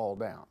ball and fall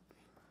down.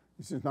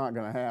 It's just not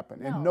going to happen.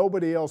 No. And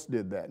nobody else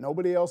did that.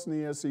 Nobody else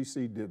in the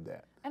SEC did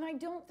that. And I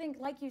don't think,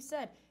 like you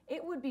said,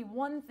 it would be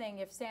one thing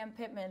if Sam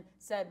Pittman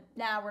said,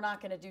 nah, we're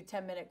not going to do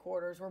 10-minute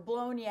quarters. We're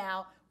blowing you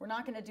out. We're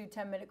not going to do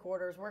 10-minute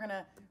quarters. We're going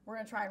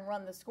to try and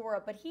run the score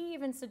up. But he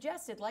even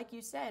suggested, like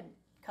you said,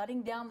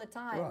 cutting down the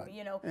time,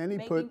 And he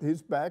put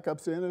his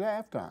backups in at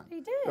halftime.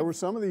 He did. There were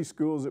some of these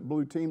schools that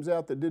blew teams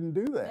out that didn't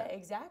do that. Yeah,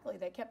 exactly.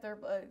 They kept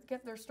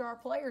their star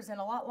players in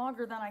a lot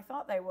longer than I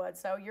thought they would.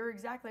 So you're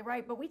exactly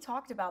right. But we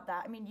talked about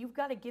that. I mean, you've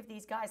got to give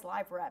these guys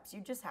live reps.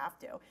 You just have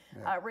to.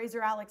 Yeah.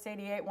 Razor Alex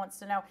 88 wants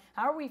to know,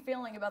 how are we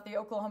feeling about the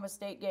Oklahoma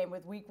State game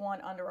with week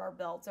 1 under our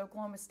belts?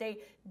 Oklahoma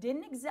State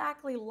didn't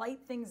exactly light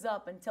things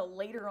up until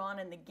later on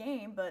in the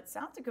game, but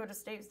South Dakota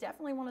State is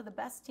definitely one of the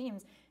best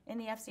teams in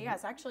the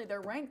FCS. Actually,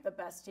 they're ranked the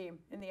best team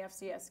in the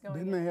FCS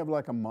Didn't they have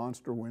like a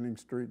monster winning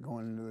streak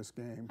going into this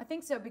game? I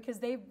think so, because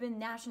they've been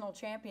national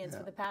champions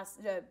for the past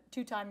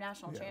 2-time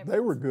national champions. They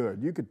were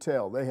good. You could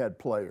tell they had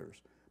players,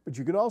 but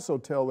you could also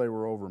tell they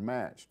were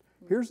overmatched.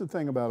 Here's the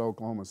thing about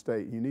Oklahoma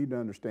State. You need to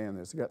understand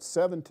this. They got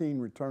 17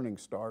 returning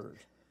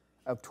starters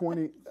of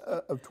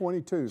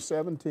 22,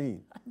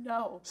 17.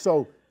 No.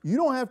 So you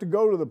don't have to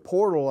go to the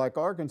portal like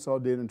Arkansas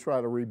did and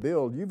try to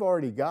rebuild. You've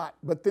already got,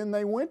 but then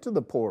they went to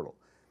the portal.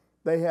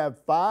 They have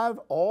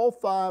all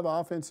five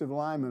offensive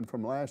linemen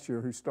from last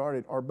year who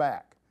started are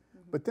back.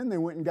 But then they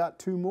went and got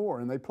 2 more,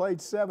 and they played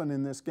 7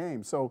 in this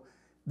game. So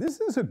this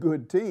is a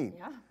good team.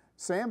 Yeah.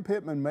 Sam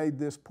Pittman made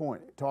this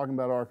point, talking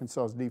about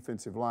Arkansas's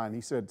defensive line.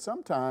 He said,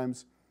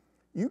 sometimes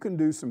you can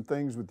do some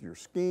things with your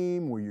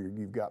scheme where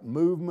you've got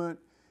movement,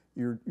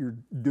 you're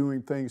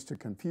doing things to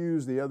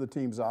confuse the other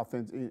team's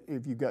offense.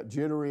 If you've got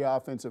jittery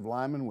offensive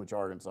linemen, which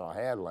Arkansas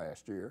had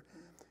last year,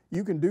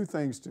 you can do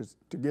things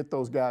to get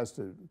those guys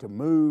to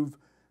move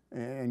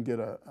and get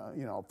a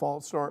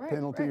false start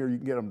penalty, or you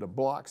can get them to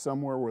block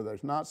somewhere where they're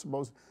not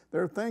supposed to.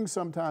 There are things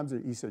sometimes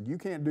that he said, you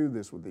can't do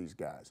this with these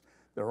guys.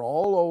 They're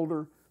all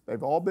older.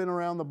 They've all been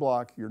around the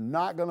block. You're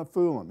not going to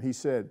fool them. He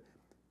said,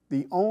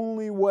 the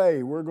only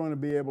way we're going to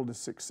be able to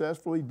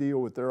successfully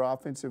deal with their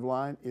offensive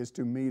line is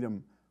to meet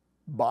them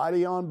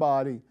body on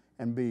body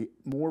and be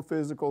more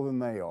physical than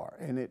they are.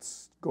 And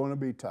it's going to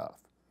be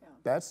tough. Yeah.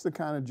 That's the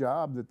kind of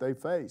job that they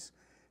face.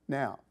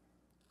 Now,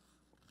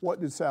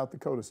 what did South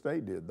Dakota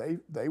State do?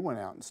 They went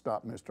out and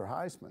stopped Mr.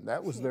 Heisman.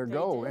 That was their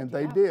goal, and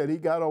they did. He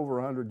got over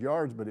 100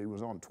 yards, but he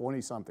was on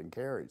 20-something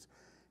carries.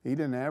 He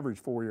didn't average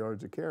 4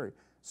 yards a carry.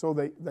 So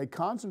they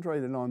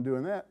concentrated on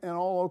doing that, and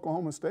all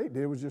Oklahoma State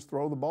did was just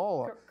throw the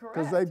ball up.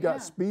 Because they've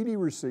got speedy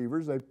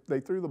receivers. They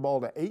threw the ball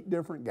to 8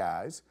 different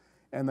guys,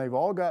 and they've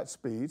all got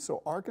speed.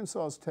 So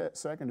Arkansas's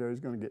secondary is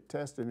going to get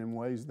tested in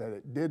ways that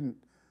it didn't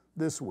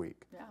this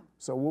week. Yeah.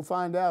 So we'll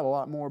find out a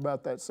lot more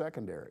about that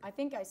secondary. I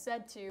think I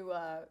said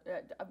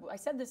I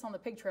said this on the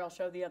Pig Trail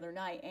show the other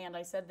night, and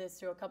I said this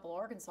to a couple of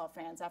Arkansas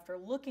fans after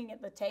looking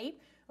at the tape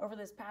over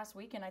this past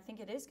week, and I think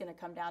it is going to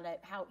come down to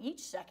how each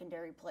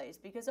secondary plays,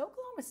 because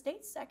Oklahoma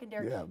State's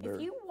secondary, if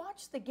you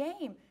watch the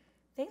game,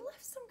 they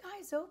left some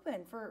guys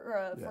open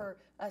for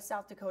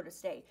South Dakota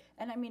State.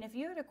 And I mean, if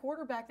you had a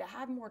quarterback that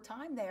had more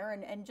time there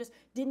and just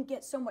didn't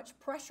get so much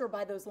pressure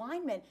by those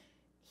linemen,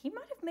 he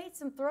might have made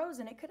some throws,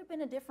 and it could have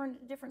been a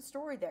different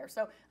story there.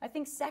 So I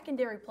think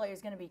secondary play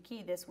is going to be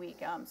key this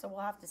week. So we'll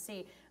have to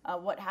see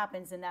what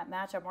happens in that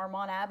matchup.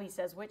 Armand Abbey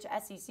says, which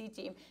SEC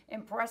team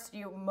impressed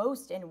you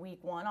most in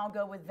Week 1? I'll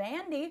go with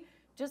Vandy,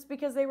 just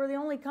because they were the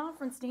only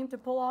conference team to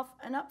pull off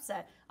an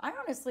upset. I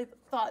honestly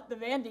thought the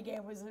Vandy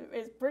game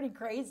is pretty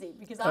crazy,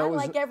 because I,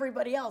 like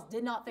everybody else,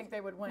 did not think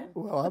they would win.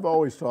 Well, I've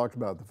always talked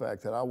about the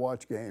fact that I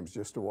watch games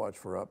just to watch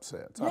for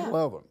upsets. Yeah. I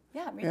love them.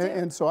 Yeah, me too.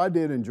 And so I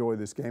did enjoy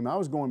this game. I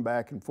was going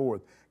back and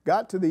forth.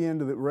 Got to the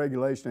end of the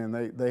regulation,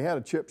 and they had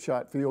a chip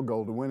shot field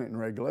goal to win it in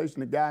regulation.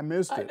 The guy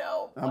missed it. I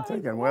know. I'm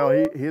thinking, well,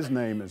 his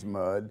name is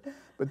Mud.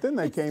 But then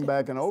they came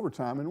back in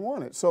overtime and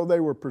won it. So they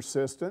were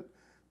persistent.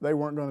 They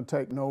weren't going to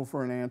take no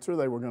for an answer.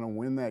 They were going to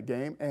win that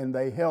game, and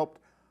they helped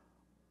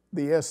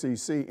the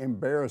SEC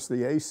embarrass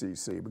the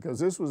ACC, because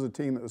this was a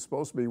team that was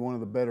supposed to be one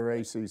of the better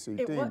ACC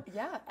teams.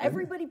 Yeah,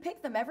 everybody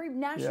picked them. Every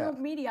national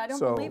media, I don't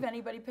believe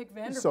anybody picked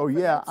Vanderbilt. So,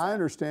 yeah, I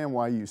understand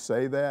why you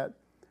say that,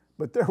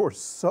 but there were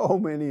so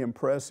many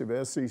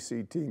impressive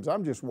SEC teams.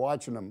 I'm just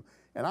watching them,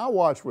 and I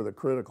watch with a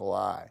critical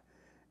eye,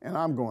 and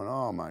I'm going,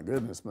 oh, my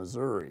goodness,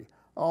 Missouri.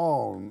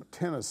 Oh,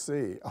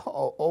 Tennessee.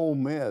 Oh, Ole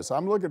Miss.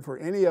 I'm looking for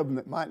any of them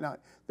that might not.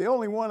 The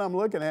only one I'm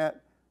looking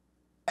at,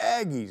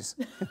 Aggies.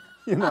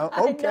 You know,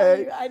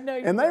 okay. I know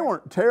you and they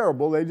weren't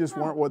terrible. They just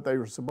weren't what they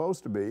were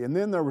supposed to be. And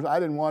then there was, I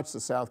didn't watch the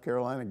South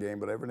Carolina game,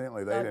 but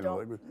evidently they didn't.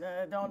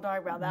 Don't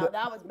talk about that.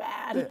 That was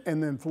bad.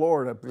 And then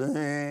Florida.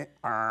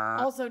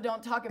 Also,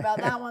 don't talk about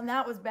that one.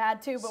 That was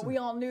bad too, but we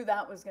all knew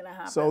that was going to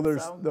happen. So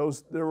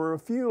there were a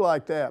few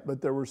like that,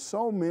 but there were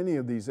so many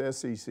of these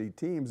SEC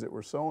teams that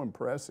were so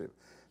impressive.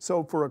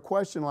 So for a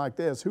question like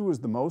this, who was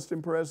the most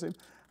impressive?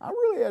 I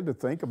really had to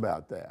think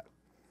about that.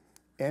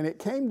 And it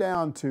came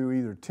down to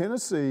either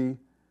Tennessee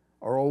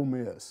or Ole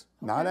Miss,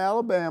 not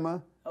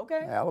Alabama.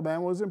 Okay.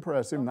 Alabama was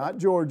impressive, not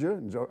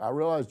Georgia. I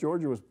realized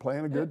Georgia was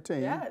playing a good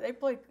team. Yeah, they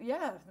played.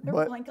 Yeah, they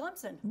were playing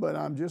Clemson. But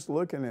I'm just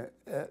looking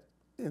at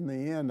in the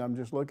end, I'm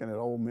just looking at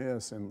Ole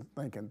Miss and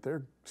thinking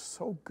they're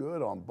so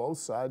good on both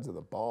sides of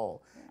the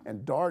ball. Yeah.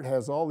 And Dart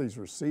has all these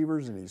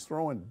receivers, and he's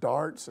throwing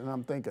darts, and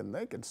I'm thinking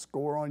they can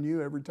score on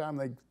you every time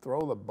they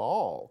throw the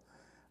ball.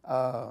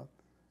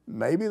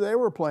 Maybe they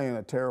were playing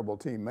a terrible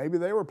team. Maybe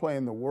they were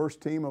playing the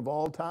worst team of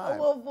all time.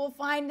 Well, we'll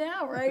find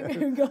out,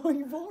 right,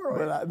 going forward.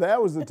 But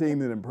that was the team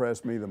that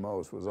impressed me the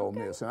most, was Ole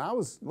Miss. And I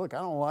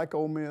don't like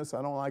Ole Miss.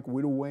 I don't like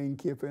Whittle Wayne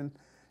Kiffin.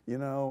 You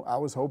know, I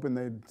was hoping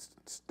they'd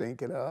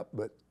stink it up,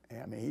 but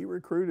I mean, he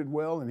recruited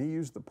well and he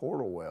used the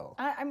portal well.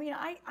 I mean,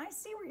 I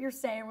see what you're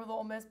saying with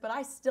Ole Miss, but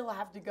I still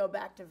have to go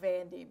back to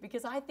Vandy,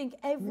 because I think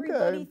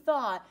everybody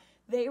thought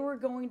they were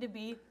going to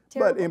be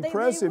terrible. But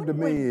impressive to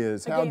me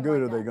is how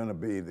good are they going to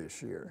be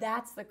this year?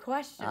 That's the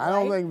question. I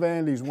don't think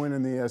Vandy's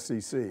winning the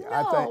SEC.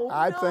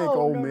 I think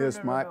Ole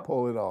Miss might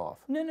pull it off.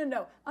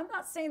 No. I'm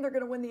not saying they're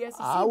going to win the SEC.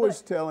 I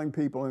was telling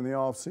people in the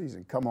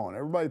offseason, come on,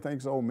 everybody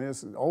thinks Ole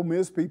Miss. Ole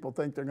Miss people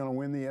think they're going to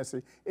win the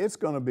SEC. It's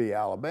going to be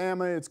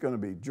Alabama. It's going to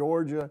be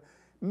Georgia.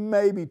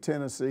 Maybe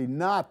Tennessee,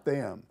 not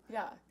them.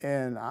 Yeah.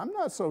 And I'm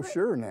not so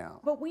sure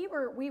now. But we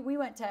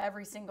went to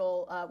every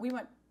single, we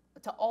went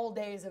to all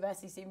days of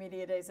SEC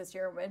Media Days this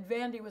year, and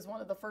Vandy was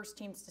one of the first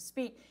teams to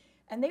speak.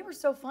 And they were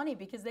so funny,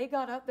 because they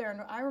got up there,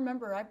 and I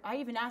remember I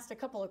even asked a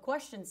couple of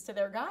questions to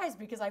their guys,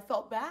 because I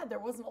felt bad. There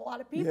wasn't a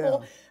lot of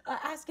people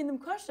asking them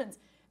questions.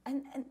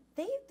 And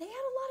they had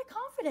a lot of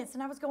confidence,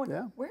 and I was going,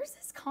 where's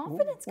this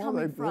confidence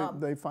coming from?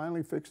 They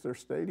finally fixed their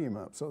stadium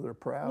up, so they're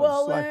proud.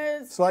 Well,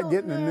 it's like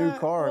getting a new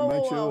car. It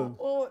makes you.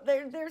 Well,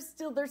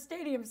 their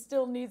stadium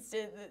still needs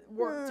to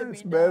work to be done.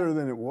 It's better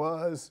than it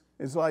was.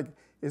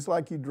 It's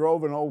like you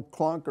drove an old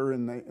clunker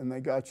and they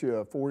got you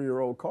a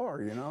 4-year-old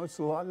car. You know, it's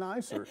a lot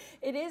nicer.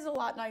 It is a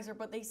lot nicer,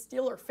 but they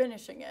still are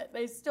finishing it.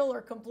 They still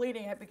are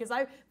completing it, because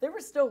there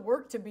was still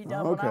work to be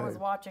done when I was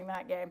watching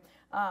that game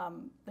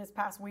this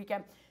past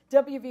weekend.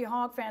 WV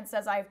Hog fan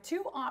says, I have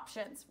 2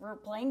 options for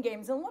playing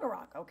games in Little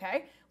Rock,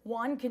 okay?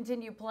 One,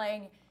 continue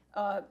playing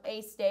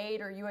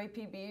A-State or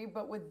UAPB,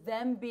 but with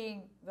them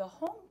being the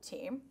home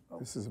team.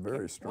 This is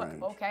very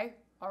strange. Okay,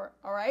 all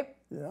right.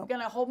 Yeah. I'm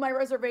going to hold my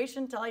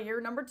reservation until I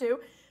hear number 2.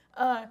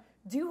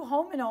 Do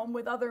home and home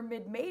with other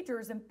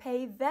mid-majors and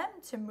pay them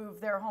to move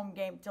their home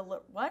game to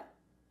what?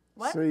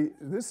 See,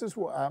 this is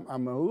what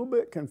I'm a little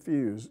bit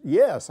confused.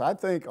 Yes, I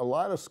think a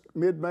lot of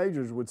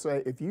mid-majors would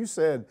say, if you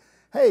said,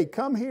 hey,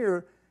 come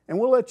here, and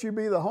we'll let you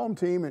be the home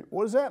team. And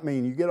what does that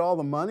mean? You get all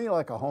the money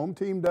like a home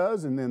team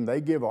does, and then they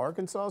give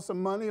Arkansas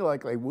some money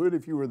like they would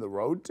if you were the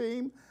road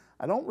team?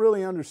 I don't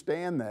really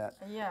understand that.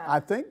 Yeah. I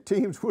think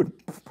teams would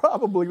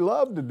probably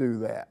love to do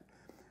that.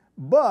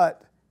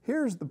 But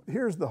here's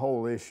the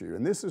whole issue,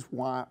 and this is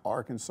why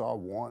Arkansas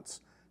wants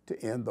to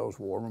end those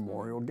War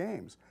Memorial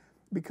games,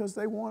 because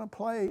they want to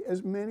play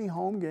as many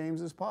home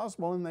games as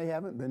possible, and they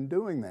haven't been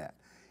doing that.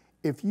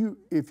 If you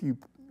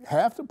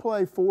have to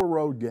play 4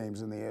 road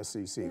games in the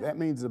SEC. That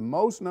means the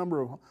most number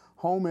of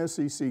home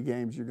SEC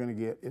games you're going to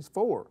get is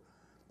 4.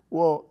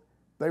 Well,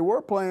 they were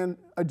playing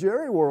a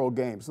Jerry World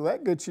game, so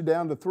that gets you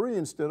down to 3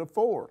 instead of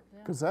 4,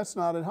 because that's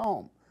not at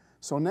home.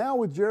 So now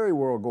with Jerry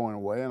World going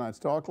away, and I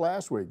talked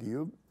last week,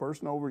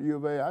 person over at U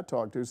of A I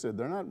talked to said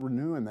they're not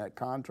renewing that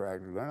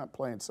contract, or they're not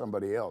playing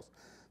somebody else.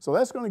 So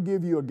that's going to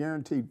give you a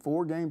guaranteed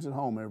 4 games at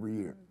home every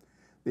year.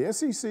 The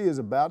SEC is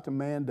about to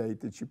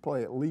mandate that you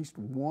play at least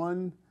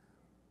one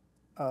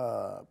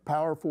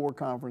Power 4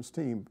 conference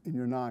team in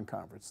your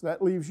non-conference.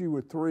 That leaves you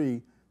with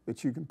 3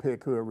 that you can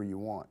pick whoever you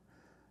want.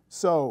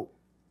 So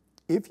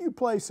if you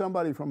play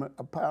somebody from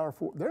a Power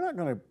 4, they're not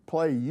going to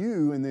play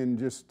you and then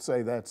just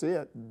say that's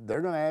it.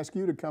 They're going to ask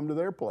you to come to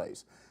their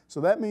place. So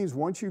that means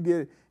once you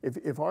get,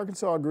 if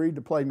Arkansas agreed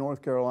to play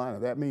North Carolina,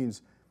 that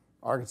means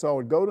Arkansas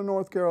would go to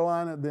North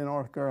Carolina, then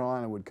North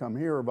Carolina would come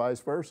here, or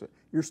vice versa.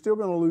 You're still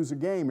going to lose a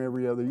game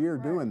every other year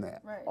doing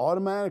that,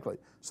 automatically.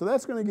 So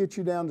that's going to get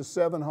you down to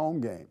 7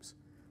 home games.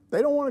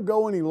 They don't want to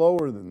go any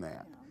lower than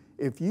that.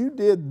 If you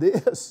did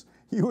this,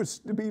 you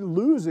would be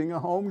losing a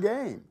home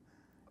game.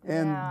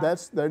 And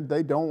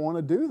they don't want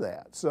to do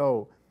that.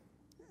 So,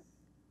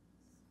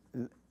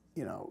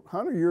 you know,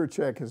 Hunter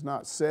Yurachek has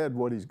not said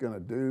what he's going to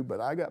do, but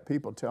I got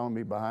people telling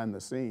me behind the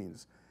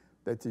scenes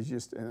that they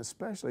just, and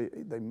especially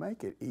they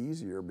make it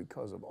easier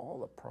because of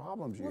all the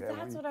problems you have. Well,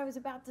 that's what I was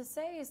about to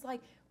say. Is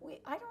like,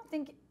 I don't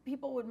think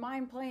people would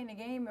mind playing a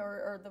game,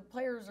 or the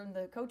players and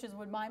the coaches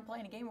would mind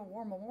playing a game of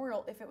War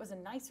Memorial if it was a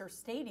nicer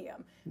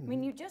stadium. I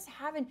mean, you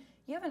haven't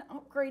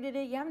upgraded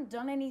it, you haven't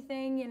done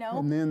anything, you know.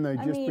 And then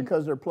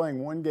because they're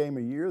playing 1 game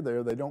a year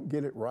there, they don't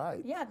get it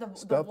right. Yeah,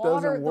 Stuff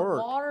doesn't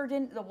work.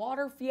 The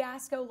water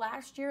fiasco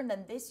last year, and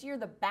then this year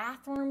the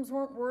bathrooms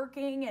weren't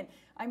working, and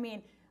I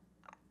mean,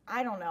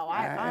 I don't know.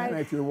 And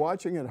if you're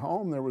watching at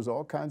home, there was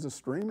all kinds of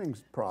streaming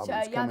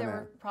problems coming there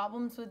were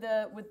problems with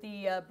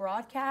the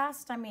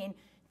broadcast. I mean,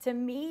 to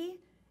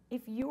me,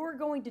 if you're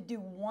going to do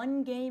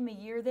 1 game a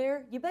year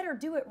there, you better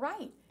do it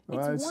right.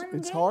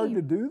 It's hard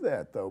to do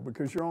that, though,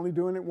 because you're only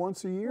doing it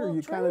once a year. Well,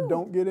 you kind of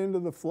don't get into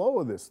the flow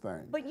of this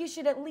thing. But you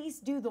should at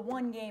least do the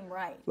 1 game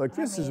right. Like,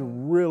 this is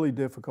really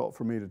difficult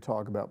for me to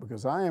talk about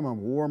because I am a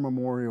War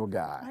Memorial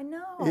guy. I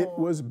know. It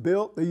was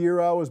built the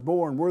year I was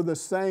born. We're the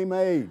same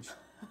age.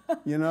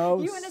 You know,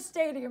 you and a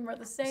stadium are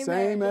the same age.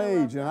 Same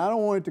age, and I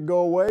don't want it to go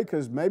away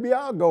because maybe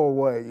I'll go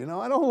away. You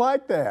know, I don't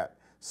like that.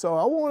 So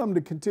I want them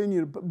to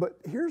continue. But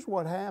here's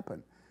what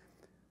happened.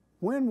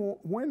 When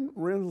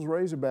Reynolds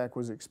Razorback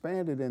was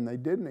expanded and they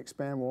didn't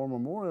expand War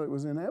Memorial, it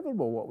was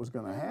inevitable what was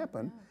going to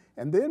happen.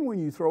 And then when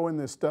you throw in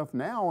this stuff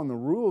now on the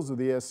rules of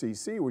the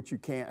SEC, which you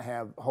can't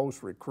have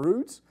host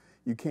recruits,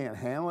 you can't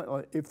handle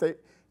it.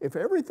 If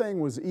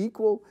everything was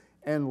equal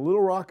and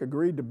Little Rock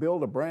agreed to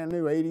build a brand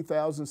new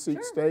 80,000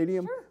 seat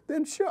stadium,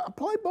 then sure,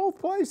 play both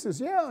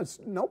places. Yeah, it's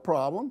no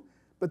problem.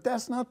 But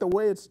that's not the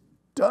way it's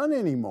done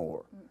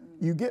anymore.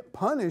 You get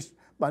punished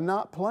by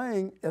not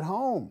playing at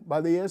home by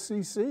the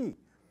SEC.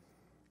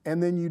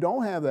 And then you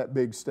don't have that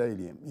big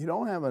stadium. You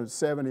don't have a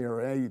 70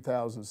 or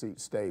 80,000 seat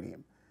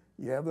stadium.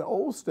 You have the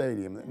old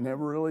stadium that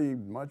never really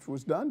much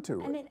was done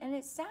to it. And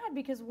it's sad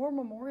because War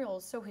Memorial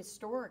is so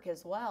historic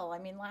as well. I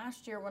mean,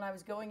 last year when I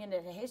was going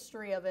into the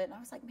history of it, and I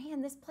was like,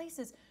 man, this place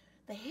is,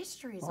 the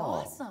history is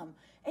awesome.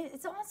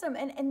 It's awesome.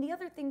 And the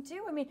other thing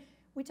too, I mean,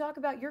 we talk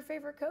about your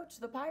favorite coach,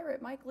 the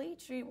Pirate, Mike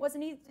Leach.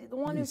 Wasn't he the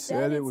one who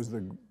said it was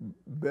the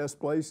best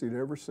place he'd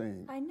ever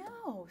seen? I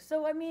know.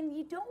 So, I mean,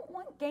 you don't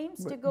want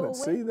games to go away. But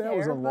see, that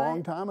was a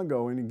long time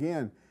ago. And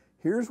again,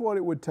 here's what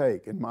it would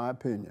take, in my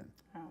opinion.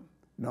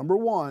 Number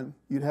one,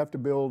 you'd have to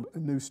build a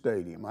new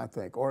stadium, I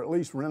think, or at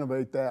least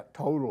renovate that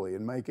totally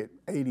and make it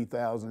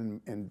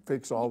 80,000 and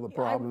fix all the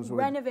problems.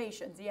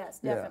 Renovations, yes,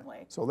 definitely.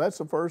 Yeah. So that's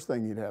the first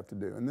thing you'd have to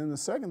do. And then the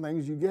second thing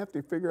is you have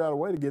to figure out a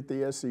way to get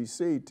the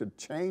SEC to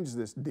change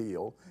this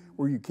deal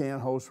where you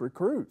can't host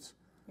recruits.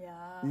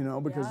 Yeah. You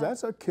know, because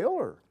that's a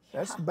killer.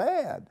 That's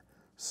bad.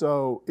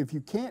 So if you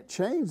can't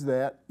change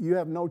that, you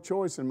have no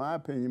choice, in my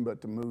opinion,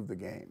 but to move the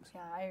games.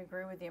 Yeah, I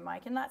agree with you,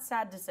 Mike. And that's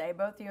sad to say.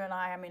 Both you and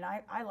I mean,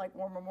 I like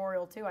War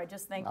Memorial too. I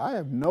just think I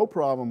have no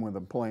problem with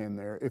them playing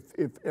there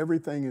if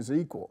everything is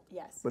equal.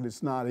 Yes. But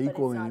it's not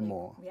equal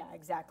anymore. Yeah,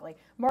 exactly.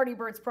 Marty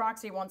Bird's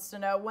Proxy wants to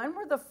know, when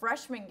were the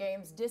freshman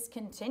games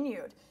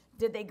discontinued?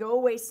 Did they go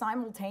away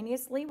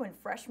simultaneously when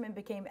freshmen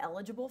became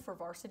eligible for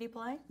varsity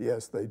play?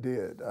 Yes, they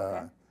did.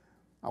 Okay.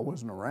 I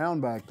wasn't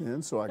around back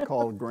then, so I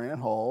called Grant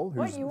Hall.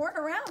 What, you weren't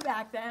around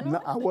back then?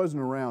 No, I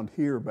wasn't around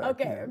here back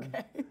then.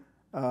 Okay.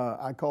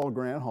 I called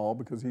Grant Hall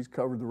because he's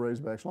covered the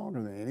Razorbacks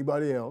longer than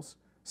anybody else.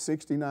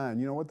 69,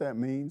 you know what that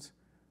means?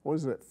 What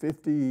is it,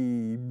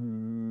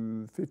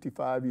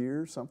 55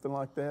 years, something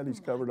like that? He's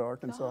covered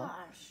Arkansas.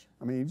 Gosh.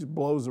 I mean, he just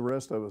blows the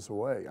rest of us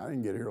away. I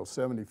didn't get here till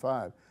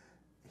 75.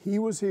 He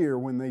was here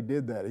when they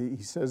did that.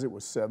 He says it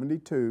was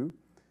 72,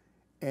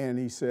 and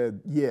he said,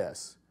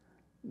 yes,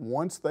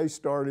 once they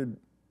started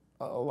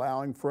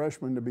allowing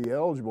freshmen to be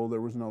eligible,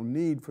 there was no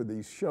need for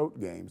these shote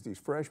games, these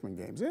freshman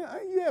games.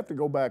 You have to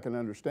go back and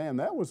understand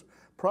that was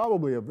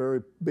probably a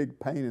very big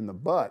pain in the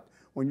butt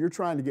when you're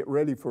trying to get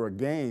ready for a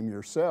game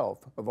yourself,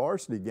 a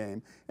varsity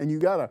game, and you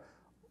got to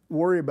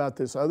worry about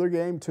this other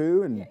game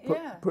too and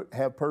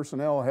have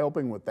personnel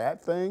helping with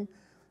that thing.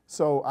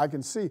 So I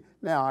can see,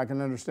 now I can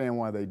understand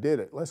why they did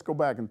it. Let's go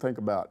back and think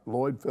about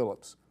Lloyd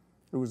Phillips.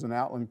 who was an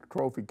Outland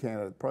Trophy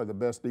candidate, probably the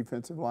best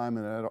defensive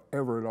lineman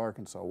ever at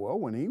Arkansas. Well,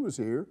 when he was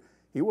here,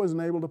 he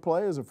wasn't able to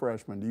play as a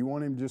freshman. Do you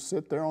want him to just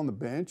sit there on the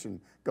bench and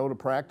go to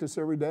practice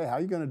every day? How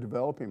are you going to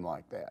develop him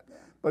like that? Yeah.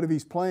 But if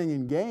he's playing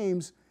in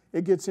games,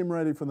 it gets him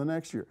ready for the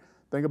next year.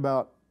 Think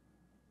about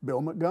Bill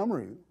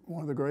Montgomery,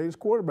 one of the greatest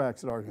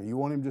quarterbacks at Arkansas. You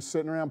want him just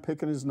sitting around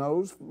picking his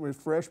nose his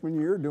freshman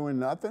year, doing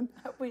nothing?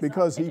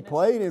 Because he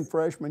played in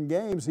freshman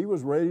games. He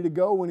was ready to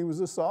go when he was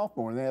a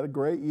sophomore, and they had a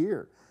great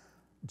year.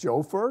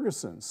 Joe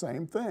Ferguson,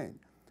 same thing.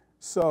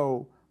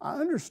 So I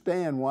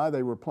understand why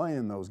they were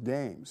playing those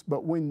games.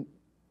 But when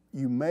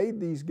you made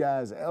these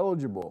guys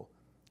eligible,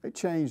 it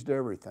changed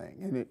everything,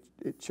 and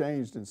it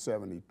changed in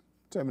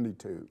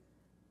 72.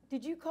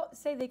 Did you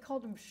say they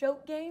called them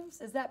shoat games?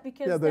 Is that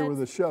because they were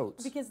the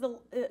shoats? Because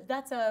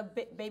that's a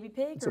baby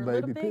pig it's or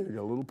a baby pig,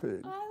 a little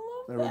pig. I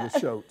love they that. They were the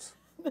shoats.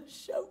 The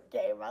shoat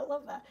game, I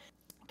love that.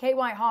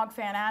 KY Hog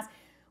fan asks,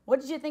 what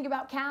did you think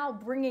about Cal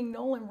bringing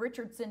Nolan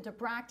Richardson to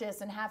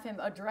practice and have him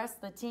address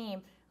the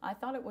team? I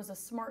thought it was a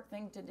smart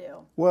thing to do.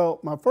 Well,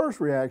 my first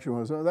reaction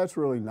was, oh, that's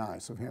really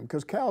nice of him,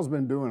 because Cal's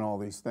been doing all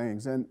these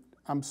things. And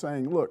I'm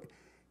saying, look,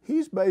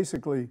 he's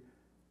basically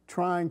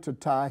trying to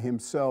tie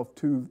himself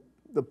to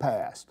the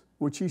past,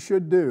 which he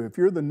should do. If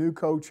you're the new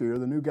coach here,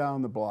 the new guy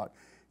on the block,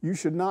 you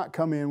should not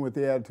come in with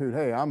the attitude,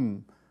 hey,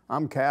 I'm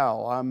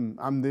Cal,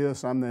 I'm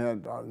this, I'm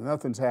that,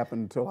 nothing's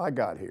happened until I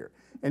got here.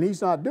 And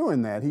he's not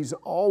doing that. He's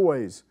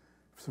always,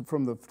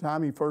 from the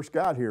time he first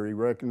got here, he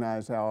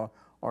recognized how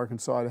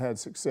Arkansas had had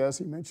success.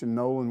 He mentioned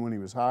Nolan when he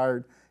was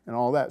hired and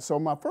all that. So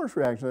my first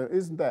reaction,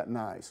 isn't that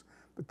nice?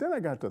 But then I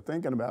got to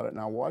thinking about it, and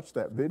I watched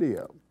that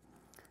video.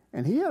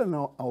 And he had an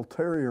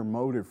ulterior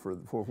motive for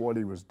what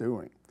he was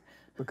doing.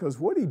 Because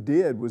what he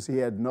did was he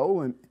had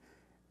Nolan,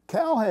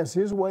 Cal has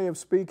his way of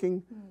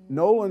speaking,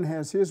 Nolan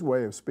has his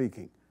way of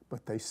speaking,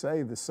 but they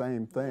say the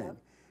same thing. Yep.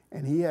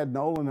 And he had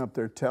Nolan up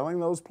there telling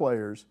those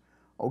players,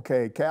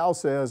 okay, Cal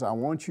says, I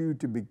want you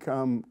to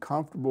become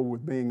comfortable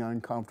with being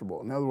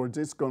uncomfortable. In other words,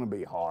 it's going to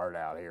be hard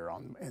out here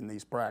in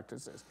these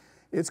practices.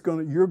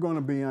 You're going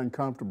to be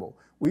uncomfortable.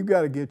 We've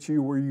got to get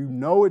you where you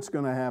know it's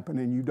going to happen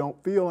and you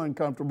don't feel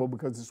uncomfortable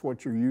because it's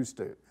what you're used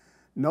to.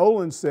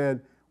 Nolan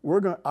said,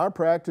 our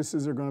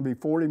practices are going to be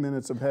 40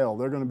 minutes of hell.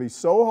 They're going to be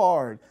so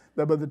hard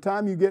that by the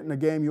time you get in a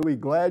game, you'll be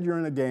glad you're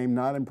in a game,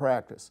 not in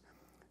practice.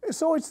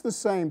 So it's the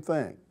same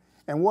thing.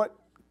 And what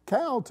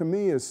Cal, to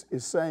me, is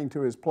saying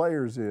to his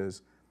players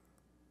is,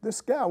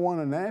 this guy won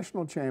a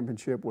national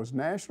championship, was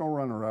national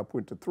runner-up,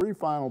 went to 3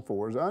 Final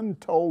Fours,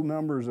 untold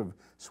numbers of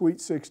Sweet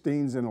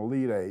 16s and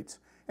Elite 8s,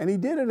 and he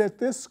did it at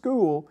this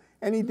school,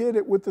 and he did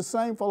it with the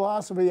same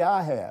philosophy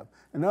I have.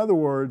 In other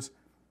words,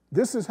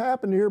 this has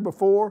happened here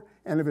before,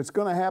 and if it's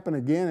going to happen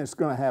again, it's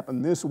going to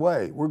happen this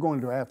way. We're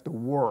going to have to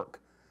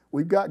work.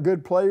 We've got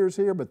good players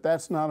here, but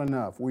that's not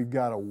enough. We've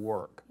got to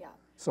work. Yeah.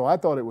 So I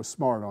thought it was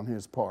smart on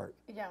his part.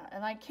 Yeah,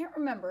 and I can't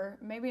remember,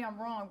 maybe I'm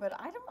wrong, but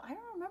I don't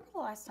remember the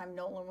last time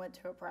Nolan went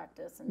to a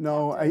practice. And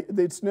no,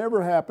 it's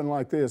never happened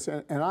like this,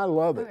 and I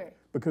love it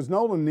because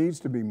Nolan needs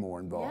to be more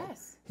involved.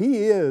 Yes. He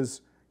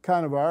is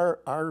kind of our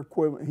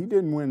equivalent. He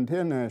didn't win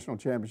 10 national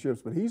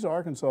championships, but he's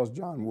Arkansas's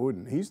John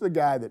Wooden. He's the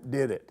guy that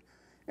did it.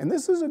 And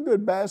this is a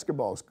good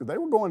basketball school. They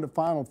were going to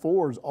Final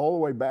Fours all the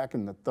way back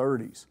in the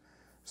 30s.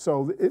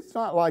 So it's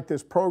not like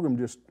this program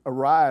just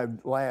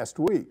arrived last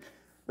week.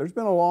 There's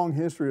been a long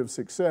history of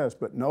success,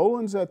 but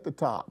Nolan's at the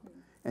top.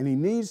 And he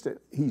needs to,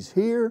 he's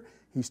here,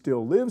 he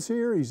still lives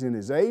here, he's in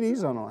his 80s.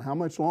 I don't know how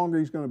much longer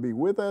he's going to be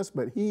with us,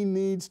 but he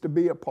needs to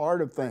be a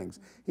part of things.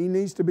 He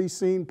needs to be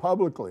seen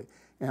publicly.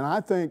 And I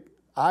think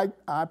I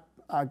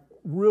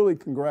really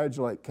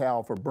congratulate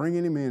Cal for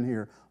bringing him in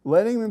here,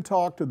 letting him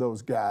talk to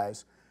those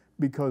guys,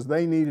 because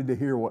they needed to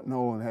hear what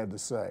Nolan had to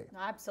say.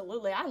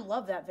 Absolutely. I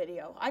love that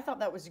video. I thought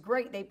that was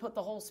great. They put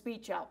the whole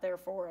speech out there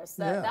for us.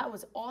 That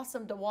was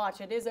awesome to watch.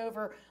 It is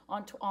over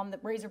on the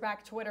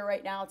Razorback Twitter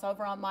right now. It's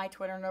over on my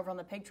Twitter and over on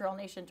the Pig Trail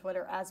Nation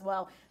Twitter as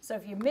well. So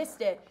if you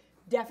missed it,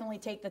 definitely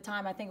take the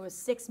time. I think it was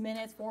 6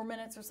 minutes, 4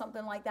 minutes or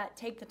something like that.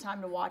 Take the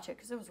time to watch it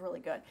because it was really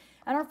good.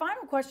 And our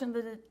final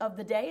question of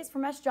the day is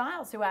from S.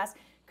 Giles, who asked,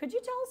 could you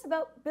tell us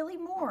about Billy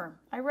Moore?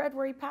 I read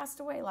where he passed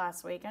away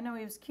last week. I know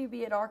he was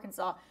QB at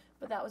Arkansas,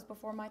 but that was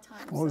before my time.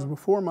 Well, it was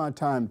before my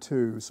time,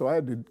 too, so I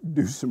had to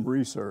do some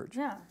research.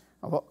 Yeah.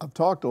 I've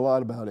talked a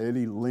lot about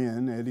Eddie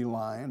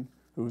Lyon,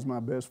 who was my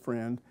best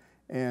friend,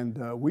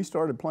 and we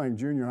started playing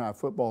junior high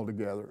football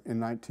together in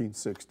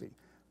 1960.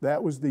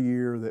 That was the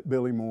year that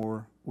Billy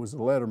Moore was a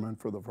letterman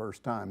for the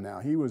first time. Now,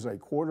 he was a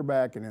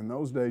quarterback, and in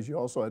those days, you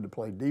also had to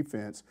play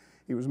defense.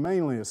 He was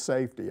mainly a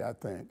safety, I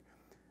think.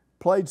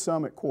 Played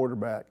some at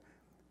quarterback,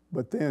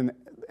 but then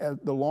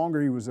the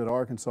longer he was at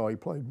Arkansas, he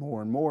played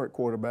more and more at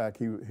quarterback.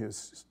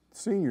 His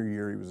senior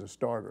year, he was a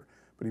starter,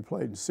 but he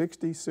played in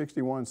 60,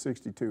 61,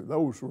 62.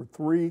 Those were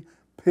 3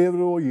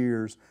 pivotal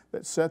years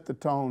that set the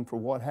tone for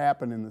what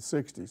happened in the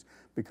 60s,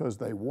 because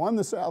they won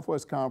the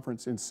Southwest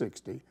Conference in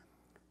 60,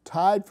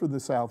 tied for the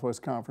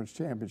Southwest Conference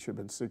Championship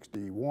in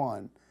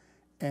 61,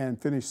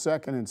 and finished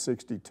second in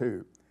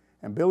 62.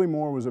 And Billy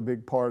Moore was a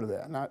big part of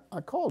that. And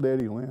I called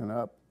Eddie Lynn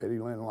up Eddie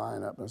Lynn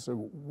lineup. And I said,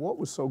 what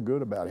was so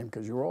good about him?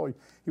 Because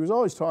he was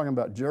always talking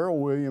about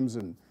Gerald Williams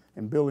and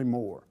Billy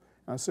Moore.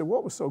 And I said,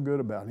 what was so good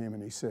about him?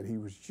 And he said, he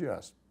was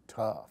just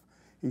tough.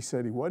 He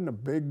said he wasn't a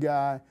big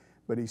guy,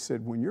 but he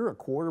said, when you're a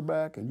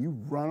quarterback and you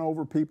run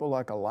over people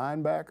like a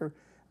linebacker,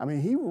 I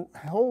mean, he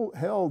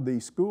held the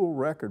school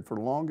record for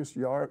longest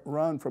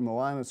run from the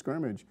line of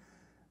scrimmage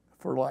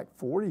for like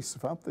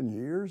 40-something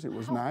years. It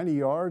was 90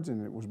 yards,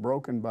 and it was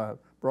broken by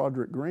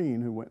Broderick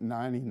Green, who went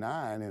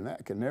 99, and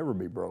that can never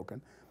be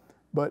broken.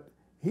 But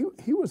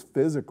he was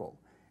physical,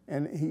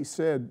 and he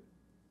said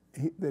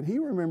that he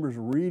remembers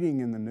reading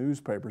in the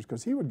newspapers,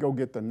 because he would go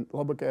get the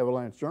Lubbock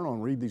Avalanche Journal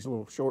and read these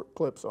little short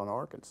clips on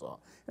Arkansas,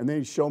 and then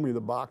he'd show me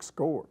the box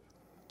score.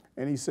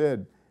 And he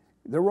said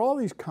there were all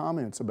these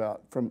comments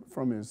about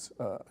from his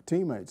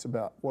teammates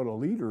about what a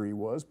leader he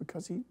was,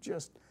 because he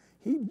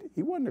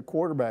wasn't a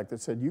quarterback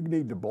that said, you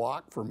need to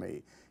block for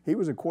me. He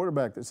was a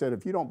quarterback that said,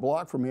 if you don't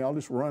block for me, I'll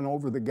just run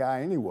over the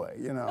guy anyway,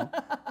 you know,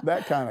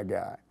 that kind of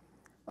guy.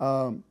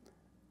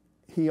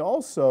 He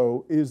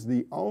also is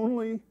the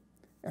only,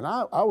 and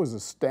I was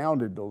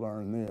astounded to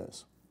learn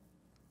this,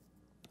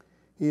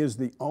 he is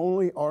the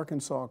only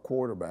Arkansas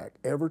quarterback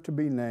ever to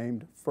be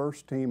named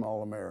first-team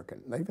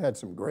All-American. They've had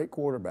some great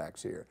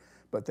quarterbacks here,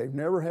 but they've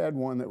never had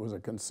one that was a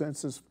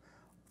consensus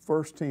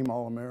first-team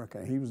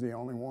All-American. He was the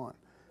only one.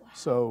 Wow.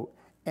 So,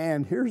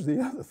 and here's the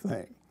other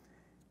thing.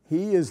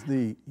 He is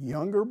the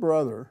younger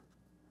brother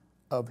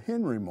of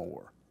Henry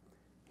Moore.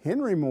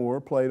 Henry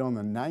Moore played on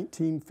the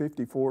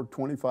 1954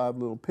 25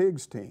 Little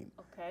Pigs team.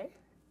 Okay.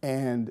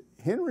 And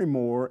Henry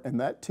Moore and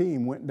that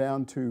team went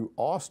down to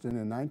Austin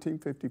in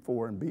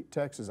 1954 and beat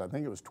Texas. I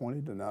think it was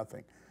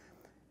 20-0.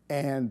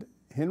 And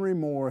Henry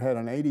Moore had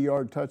an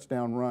 80-yard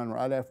touchdown run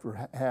right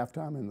after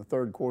halftime in the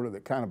third quarter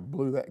that kind of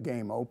blew that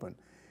game open.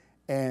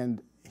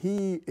 And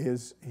he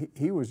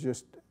was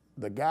just,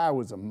 the guy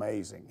was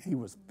amazing. He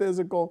was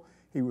physical,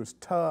 he was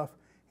tough,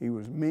 he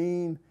was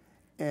mean,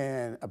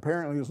 and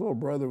apparently his little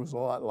brother was a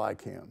lot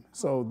like him.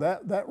 So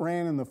that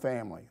ran in the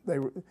family.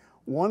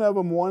 One of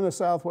them won a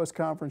Southwest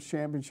Conference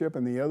championship,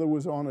 and the other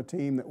was on a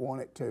team that won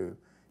it too,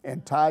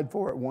 and tied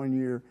for it one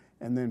year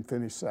and then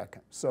finished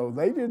second. So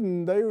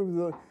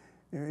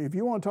if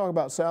you want to talk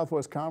about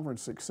Southwest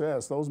Conference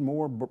success, those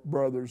Moore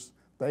brothers,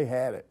 they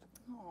had it.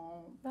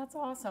 Oh, that's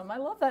awesome. I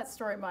love that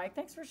story, Mike.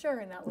 Thanks for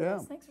sharing that with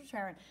us. Yeah. Thanks for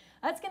sharing.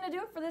 That's going to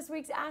do it for this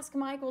week's Ask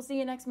Mike. We'll see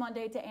you next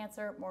Monday to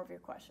answer more of your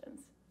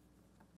questions.